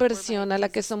gran conversión a la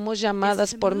que somos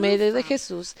llamadas por medio de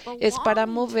Jesús es para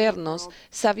movernos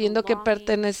sabiendo que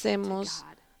pertenecemos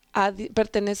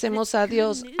a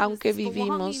Dios, aunque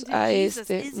vivimos a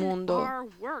este mundo.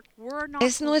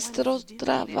 Es nuestro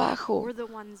trabajo.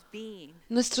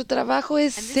 Nuestro trabajo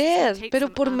es ser,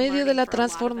 pero por medio de la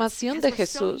transformación de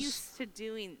Jesús.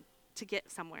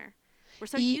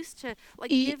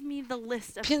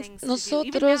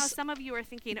 Nosotros,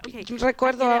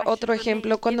 recuerdo otro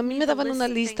ejemplo, cuando a mí me daban una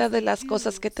lista de las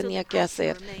cosas que tenía que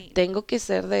hacer, tengo que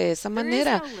ser de esa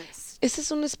manera. Ese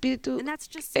es un espíritu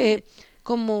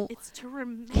como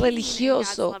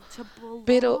religioso,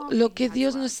 pero lo que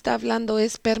Dios nos está hablando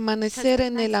es permanecer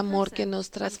en el amor que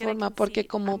nos transforma, porque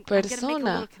como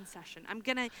persona,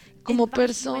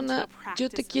 yo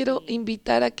te quiero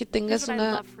invitar a que tengas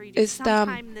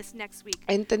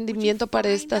entendimiento para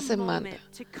esta semana.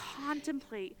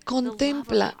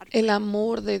 Contempla el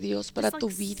amor de Dios para tu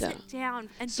vida.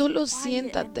 Solo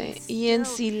siéntate y en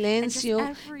silencio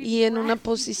y en una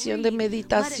posición de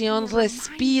meditación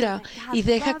respira y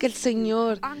deja que el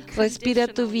Señor respire a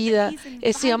tu vida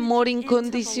ese amor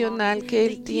incondicional que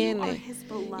Él tiene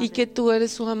y que tú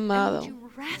eres su amado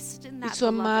y su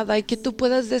amada, y que tú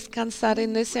puedas descansar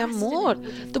en ese amor,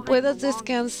 tú puedas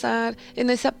descansar en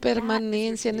esa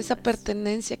permanencia, en esa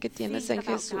pertenencia que tienes en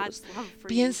Jesús.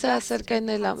 Piensa acerca en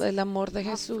el amor de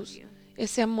Jesús,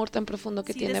 ese amor tan profundo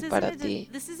que tiene para ti.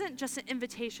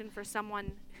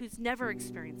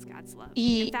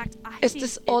 Y esta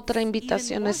es otra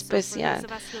invitación especial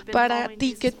para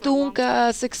ti que nunca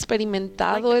has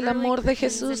experimentado el amor de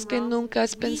Jesús, que nunca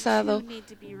has pensado.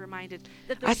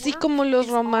 Así como los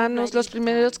romanos, los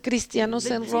primeros cristianos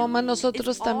en Roma,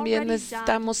 nosotros también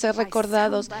necesitamos ser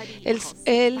recordados.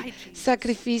 El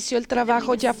sacrificio, el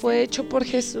trabajo ya fue hecho por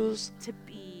Jesús.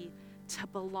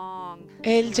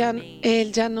 Él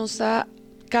ya nos ha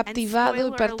captivado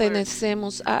y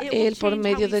pertenecemos a Él por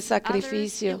medio de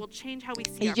sacrificio.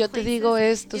 Y yo te digo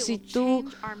esto, si tú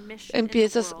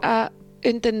empiezas a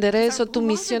entender eso, tu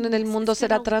misión en el mundo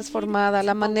será transformada.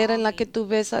 La manera en la que tú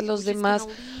ves a los demás,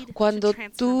 cuando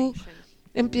tú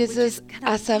empieces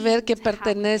a saber que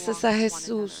perteneces a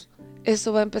Jesús,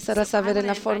 eso va a empezar a saber en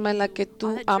la forma en la que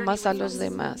tú amas a los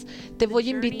demás. Te voy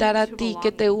a invitar a ti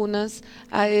que te unas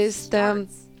a esta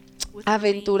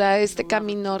aventura, a este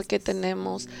caminar que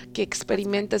tenemos, que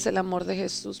experimentes el amor de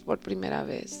Jesús por primera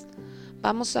vez.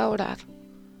 Vamos a orar.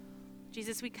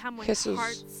 Jesús,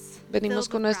 venimos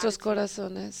con nuestros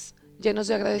corazones llenos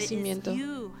de agradecimiento,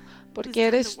 porque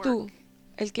eres tú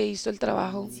el que hizo el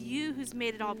trabajo.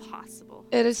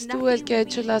 Eres tú el que ha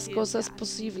hecho las cosas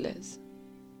posibles.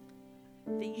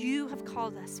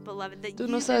 Tú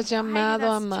nos has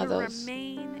llamado amados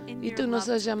y tú nos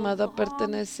has llamado a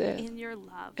pertenecer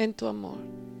en tu amor.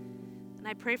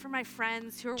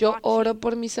 Yo oro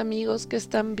por mis amigos que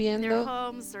están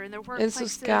viendo en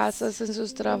sus casas, en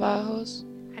sus trabajos.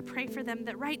 I pray for them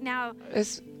that right now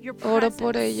your Oro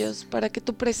por presence, ellos para que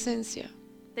tu presencia,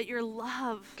 that your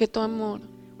love que tu amor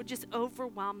would just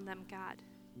overwhelm them, God.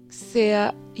 sea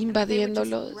And they would just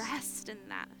invadiéndolos rest in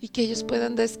that. y que ellos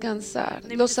puedan descansar, They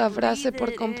would los just abrace breathe por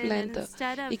it in, completo and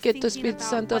instead of y que tu thinking Espíritu about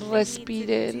Santo what they need to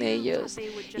respire en do, ellos God, they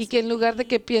would y just que en lugar de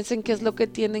que be. piensen qué es lo que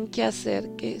tienen que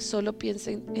hacer, que solo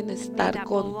piensen en May estar that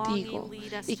contigo belonging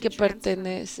lead us y to que transformation,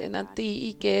 pertenecen a God. ti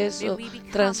y que eso May we become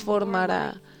more transformará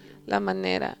like you. la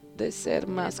manera de ser It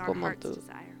más is our como heart's tú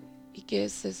desire. y que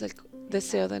ese es el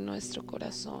deseo de nuestro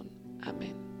corazón.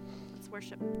 Amén. Let's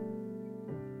worship.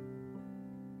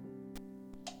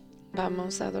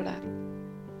 Vamos a adorar.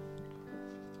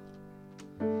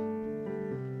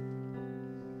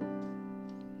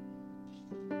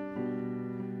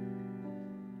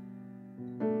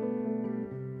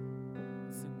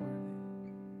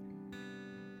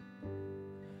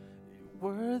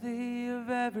 Worthy of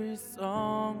every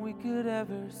song we could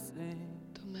ever sing.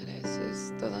 Tú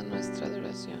mereces toda nuestra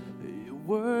adoración. You're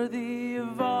worthy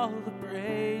of all the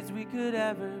praise we could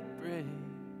ever bring.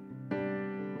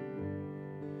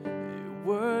 You're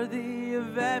worthy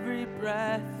of every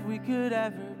breath we could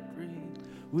ever breathe.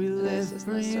 We live Mereces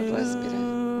for nuestro respirar.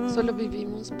 you. Solo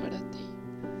vivimos para ti.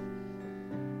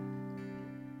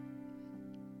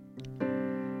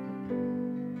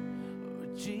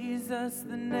 Oh, Jesus,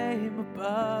 the name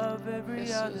above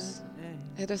every other Jesús, name.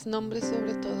 eres nombre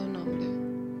sobre todo nombre.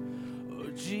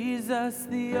 Oh, Jesus,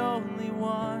 the only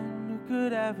one who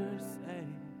could ever save.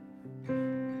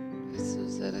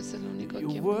 Jesús, eres el único a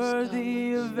You're quien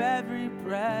worthy buscamos. of every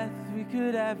breath we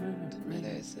could ever Tú breathe.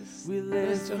 mereces We live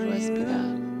nuestro for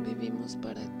respirar. you. Vivimos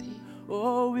para ti.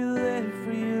 Oh, we live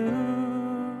for you.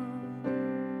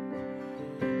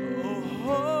 Oh,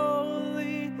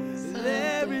 holy,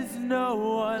 there is no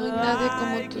one No hay nadie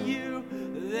como like tú. you.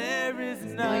 There is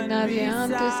No hay none nadie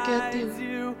antes que a ti. besides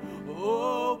you.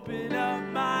 Open up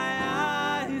my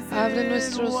eyes Abre in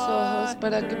nuestros ojos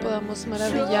para que wonder. podamos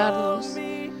maravillarnos Show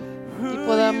me y who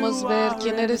podamos you ver are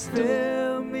quién and eres tú.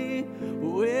 fill me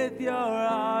with your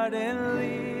heart and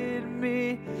lead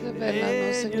me.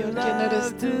 Revélanos, Señor, quién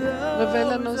eres tú.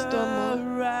 Revélanos tu amor.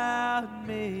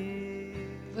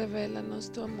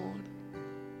 Revélanos tu amor.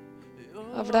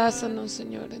 Abrázanos,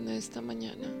 Señor, en esta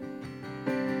mañana.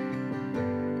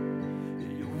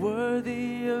 You're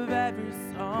worthy of every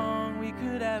song we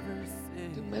could ever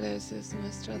Tú sing. mereces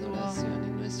nuestra adoración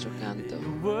y nuestro canto.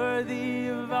 You're worthy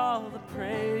of all the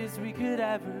praise we could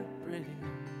ever bring.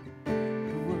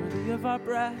 You're worthy of our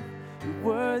breath. You're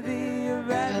worthy of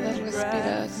Cada every respirar,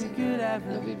 breath we could Señor,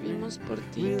 ever lo bring. vivimos por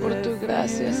ti, We por tu live for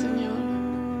gracia, you. Señor.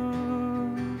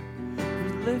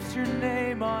 We lift your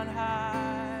name on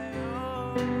high.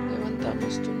 Oh.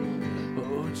 Levantamos tu nombre.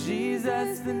 Oh,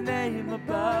 Jesus, the name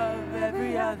above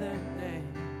every other name.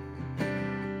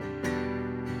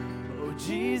 Oh,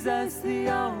 Jesus, the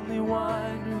only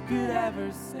one who could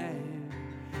ever save.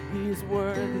 He is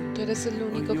worthy. Tú eres el Oh,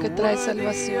 único you're que trae worthy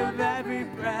salvación. of every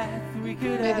breath we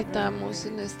could ever Meditamos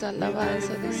en esta We live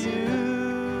alabanza for diciendo,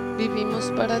 you.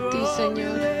 vivimos para ti, Oh, we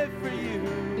Señor. live for you.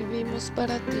 Vivimos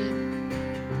para ti.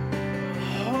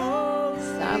 Holy,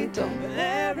 Santo.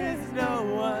 there is no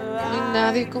one No hay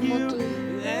nadie like como you. tú.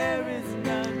 There is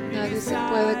none Nadie se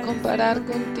puede besides comparar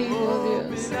you. contigo,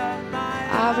 Dios. Open up my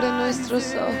Abre eyes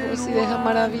nuestros in ojos y deja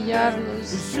maravillarnos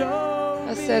Show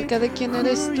me acerca de quién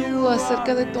eres who tú, you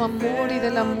acerca de are tu amor y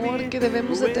del amor que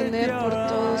debemos de tener por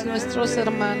todos nuestros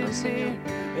hermanos, Señor.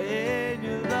 and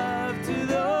your love to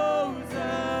those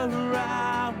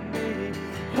around me.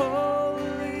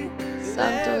 Holy,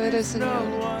 Santo there eres, is no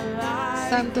Señor. one like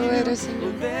Santo you. eres,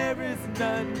 Señor. There is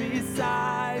none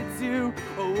besides you.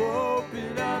 Oh,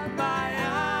 open up my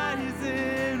eyes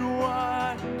in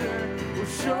wonder. Oh,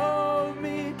 show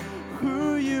me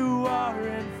who you are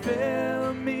and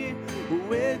fill me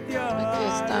with your Aquí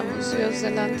estamos, Dios,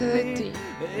 delante de ti,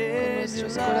 con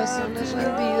nuestros corazones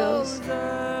rendidos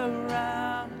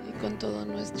y con todo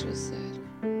nuestro ser.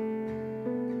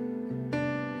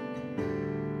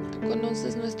 Tú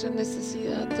conoces nuestra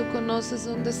necesidad, tú conoces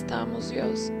dónde estamos,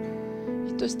 Dios.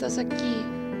 Y tú estás aquí,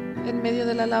 en medio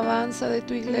de la alabanza de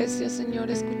tu iglesia, Señor,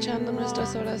 escuchando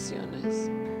nuestras oraciones.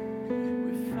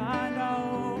 We find our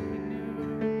hope in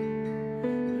you.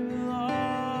 We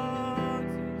belong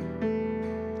to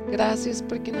you. Gracias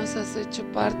porque nos has hecho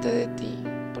parte de ti,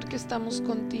 porque estamos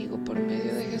contigo por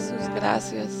medio de Jesús.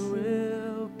 Gracias.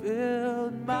 Will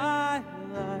build my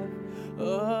life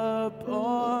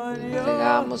upon your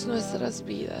Entregamos nuestras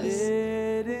vidas,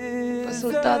 It is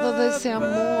resultado de ese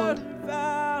amor,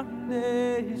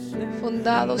 foundation.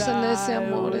 fundados en ese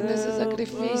amor, en ese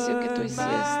sacrificio que tú My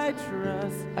hiciste.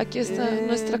 trust Aquí está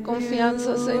nuestra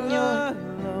confianza, Señor.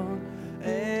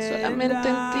 únicamente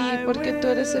en ti, porque tú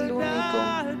eres el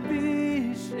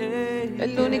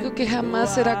único que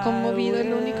jamás será conmovido,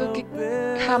 el único que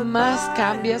jamás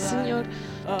cambia, Señor.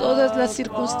 Todas las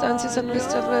circunstancias a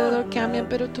nuestro alrededor cambian,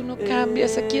 pero tú no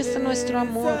cambias. Aquí está nuestro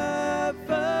amor.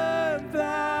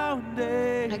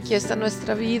 Aquí está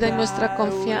nuestra vida y nuestra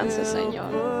confianza,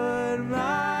 Señor.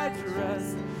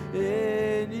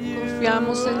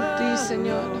 Confiamos en ti,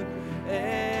 Señor.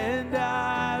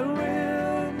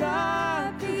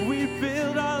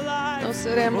 No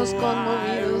seremos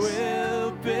conmovidos.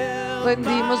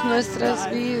 Rendimos nuestras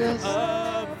vidas.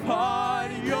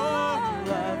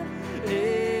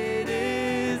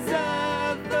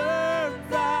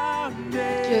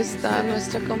 Aquí está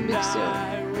nuestra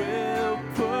convicción.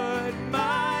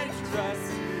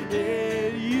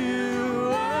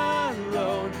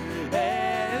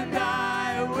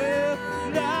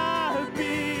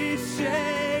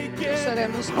 No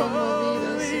seremos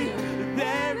conmovidos, Señor.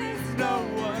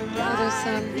 Eres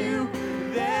santo,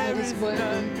 eres bueno.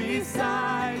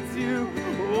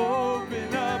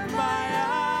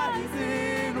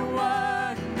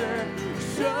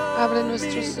 Abre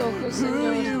nuestros ojos,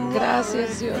 Señor.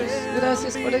 Gracias, Dios.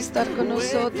 Gracias por estar con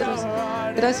nosotros.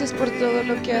 Gracias por todo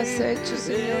lo que has hecho,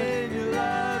 Señor.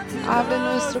 Abre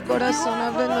nuestro corazón,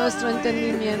 abre nuestro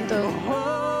entendimiento.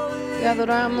 Te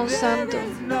adoramos, Santo.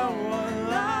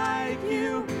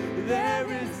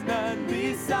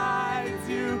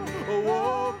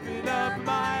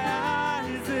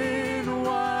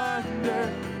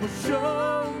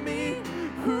 Show me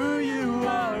who you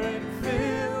are and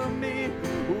fill me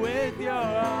with your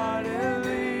heart and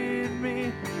lead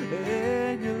me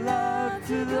in your love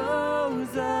to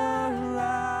those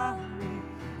around me,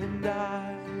 and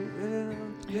I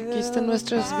will Aquí están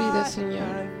nuestras vidas,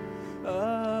 Señor.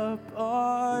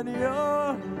 upon your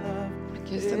love.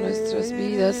 Aquí están nuestras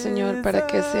vidas, Señor, para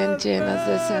que sean llenas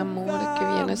de ese amor que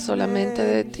viene solamente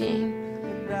de ti.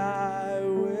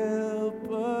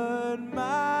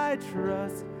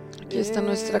 Aquí está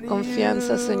nuestra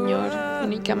confianza, Señor,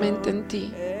 únicamente en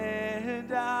ti.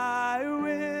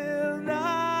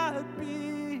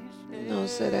 No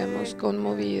seremos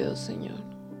conmovidos, Señor.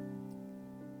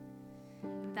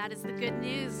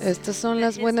 Estas son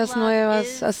las buenas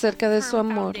nuevas acerca de su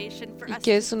amor y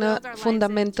que es un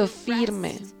fundamento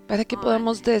firme para que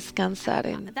podamos descansar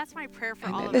en Él.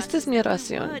 Esta es mi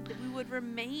oración,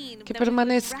 que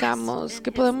permanezcamos,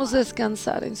 que podamos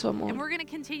descansar en su amor.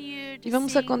 Y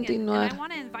vamos a continuar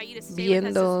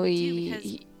viendo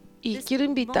y quiero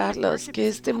invitarlos que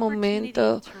este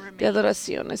momento de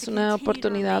adoración es una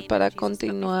oportunidad para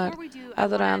continuar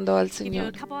adorando al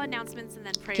Señor.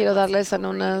 Quiero darles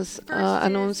unos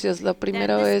anuncios. Lo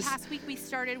primero es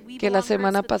que la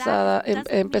semana pasada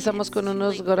empezamos con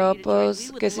unos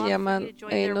grupos que se llaman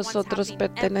Nosotros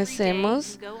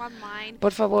Pertenecemos.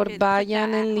 Por favor,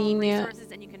 vayan en línea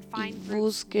y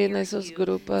busquen esos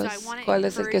grupos, cuál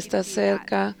es el que está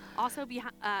cerca.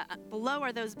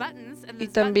 Y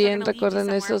también recuerden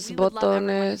esos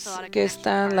botones que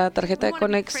están, la tarjeta de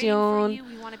conexión,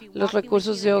 los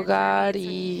recursos de hogar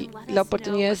y la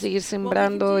oportunidad de seguir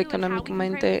sembrando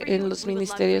económicamente en los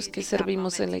ministerios que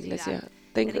servimos en la iglesia.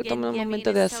 Toma un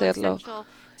momento de hacerlo.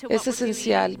 Es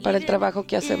esencial para el trabajo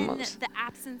que hacemos.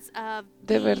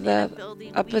 De verdad,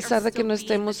 a pesar de que no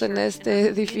estemos en este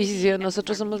edificio,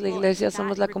 nosotros somos la iglesia,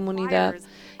 somos la comunidad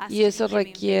y eso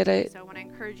requiere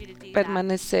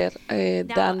permanecer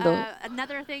dando.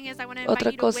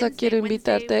 Otra cosa, quiero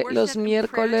invitarte, los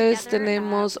miércoles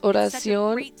tenemos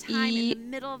oración y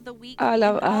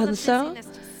alabanza.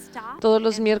 Todos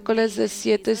los miércoles de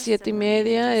 7 a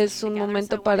 7:30 es un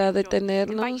momento para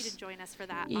detenernos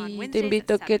y te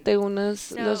invito a que te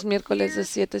unas los miércoles de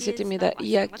 7 a 7:30.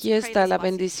 Y aquí está la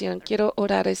bendición. Quiero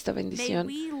orar esta bendición.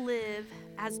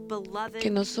 Que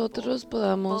nosotros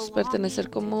podamos pertenecer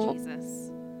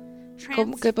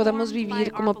que podamos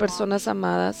vivir como personas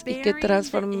amadas y que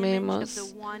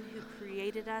transformemos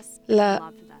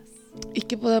y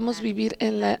que podamos vivir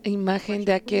en la imagen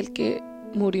de aquel que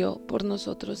murió por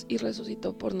nosotros y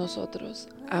resucitó por nosotros.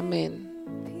 Amén.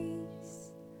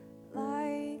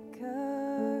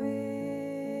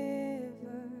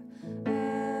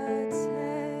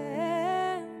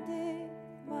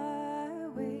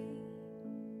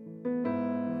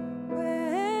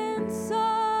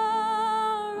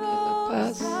 Que la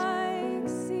paz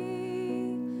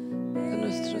de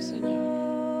nuestro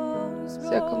Señor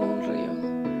sea como un río.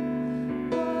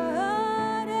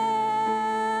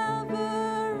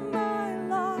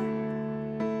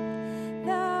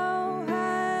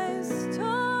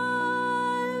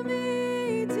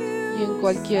 Y en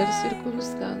cualquier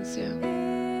circunstancia,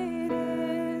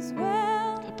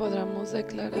 que podamos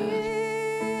declarar,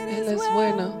 Él es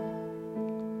bueno.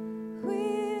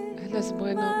 Él es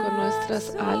bueno con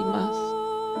nuestras almas.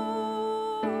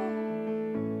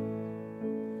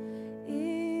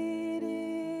 Él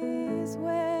es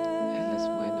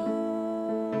bueno.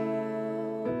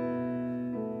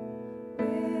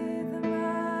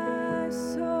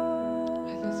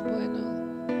 Él es bueno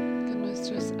con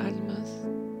nuestras almas.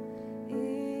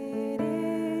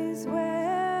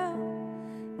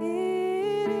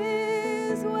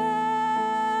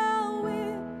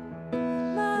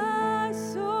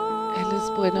 Él es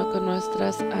bueno con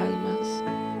nuestras almas.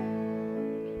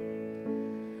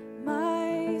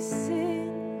 My sin,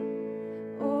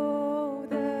 oh,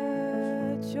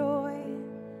 the joy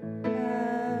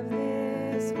of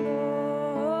this glorious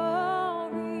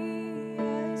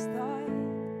thought.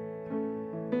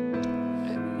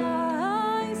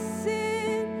 My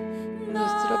sin,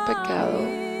 Nuestro pecado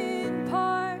in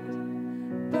part,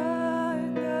 but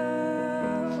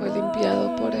the fue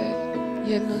limpiado por Él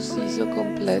y Él nos hizo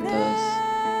completos.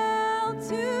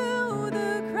 to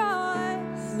the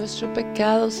cross. Nuestro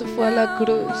pecado se fue a la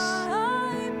cruz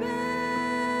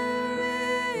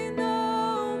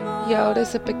y ahora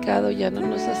ese pecado ya no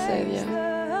nos asedia.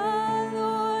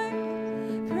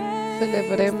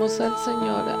 Celebremos al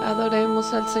Señor,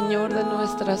 adoremos al Señor de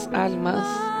nuestras almas.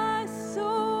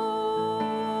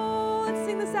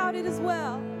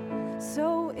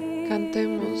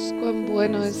 Cantemos cuán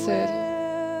bueno es Él.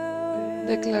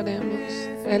 Declaremos,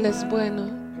 Él es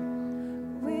bueno.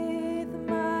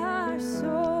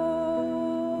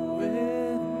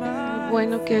 Lo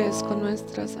bueno que es con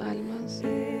nuestras almas.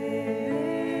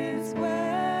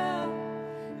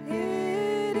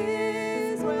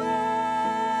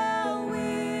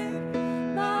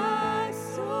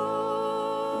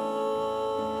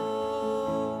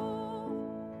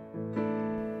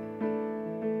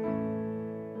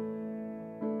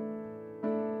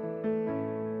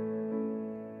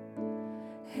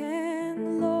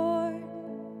 And Lord,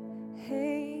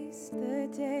 haste the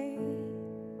day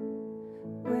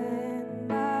when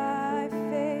my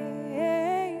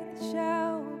faith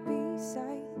shall be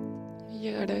sight. Y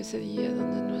llegará ese día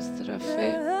donde nuestra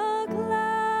fe The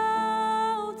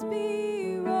clouds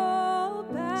be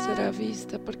rolled back será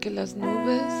vista porque las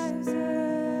nubes as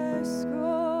a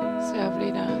scroll. se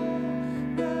abrirán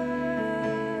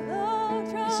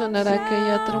Y sonará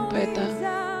aquella trompeta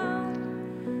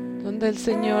donde el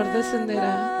Señor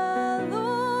descenderá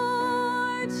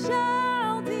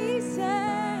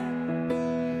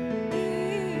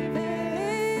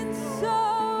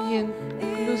y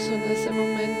incluso en ese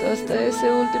momento, hasta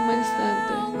ese último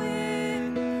instante,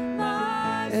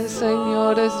 el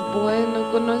Señor es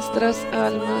bueno con nuestras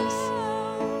almas.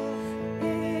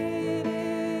 Él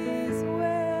es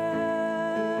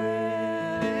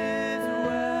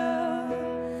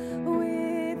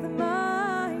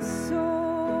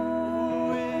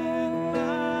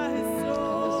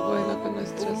bueno con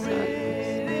nuestras almas.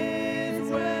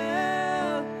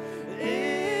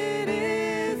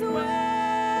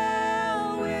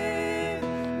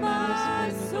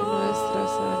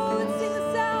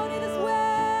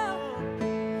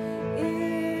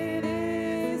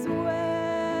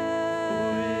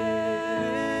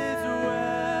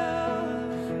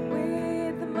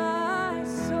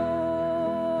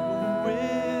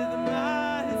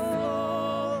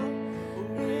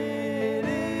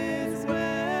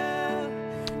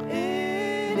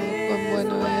 Cuán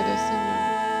bueno eres, Señor,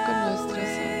 con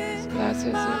nuestras almas.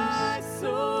 Gracias,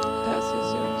 Dios. Gracias,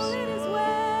 Dios.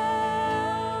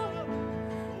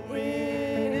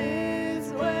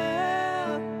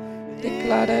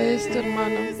 Declara esto,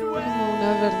 hermano, como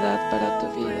una verdad para tu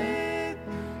vida.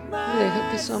 Y deja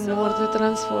que su amor te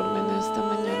transforme en esta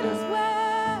mañana.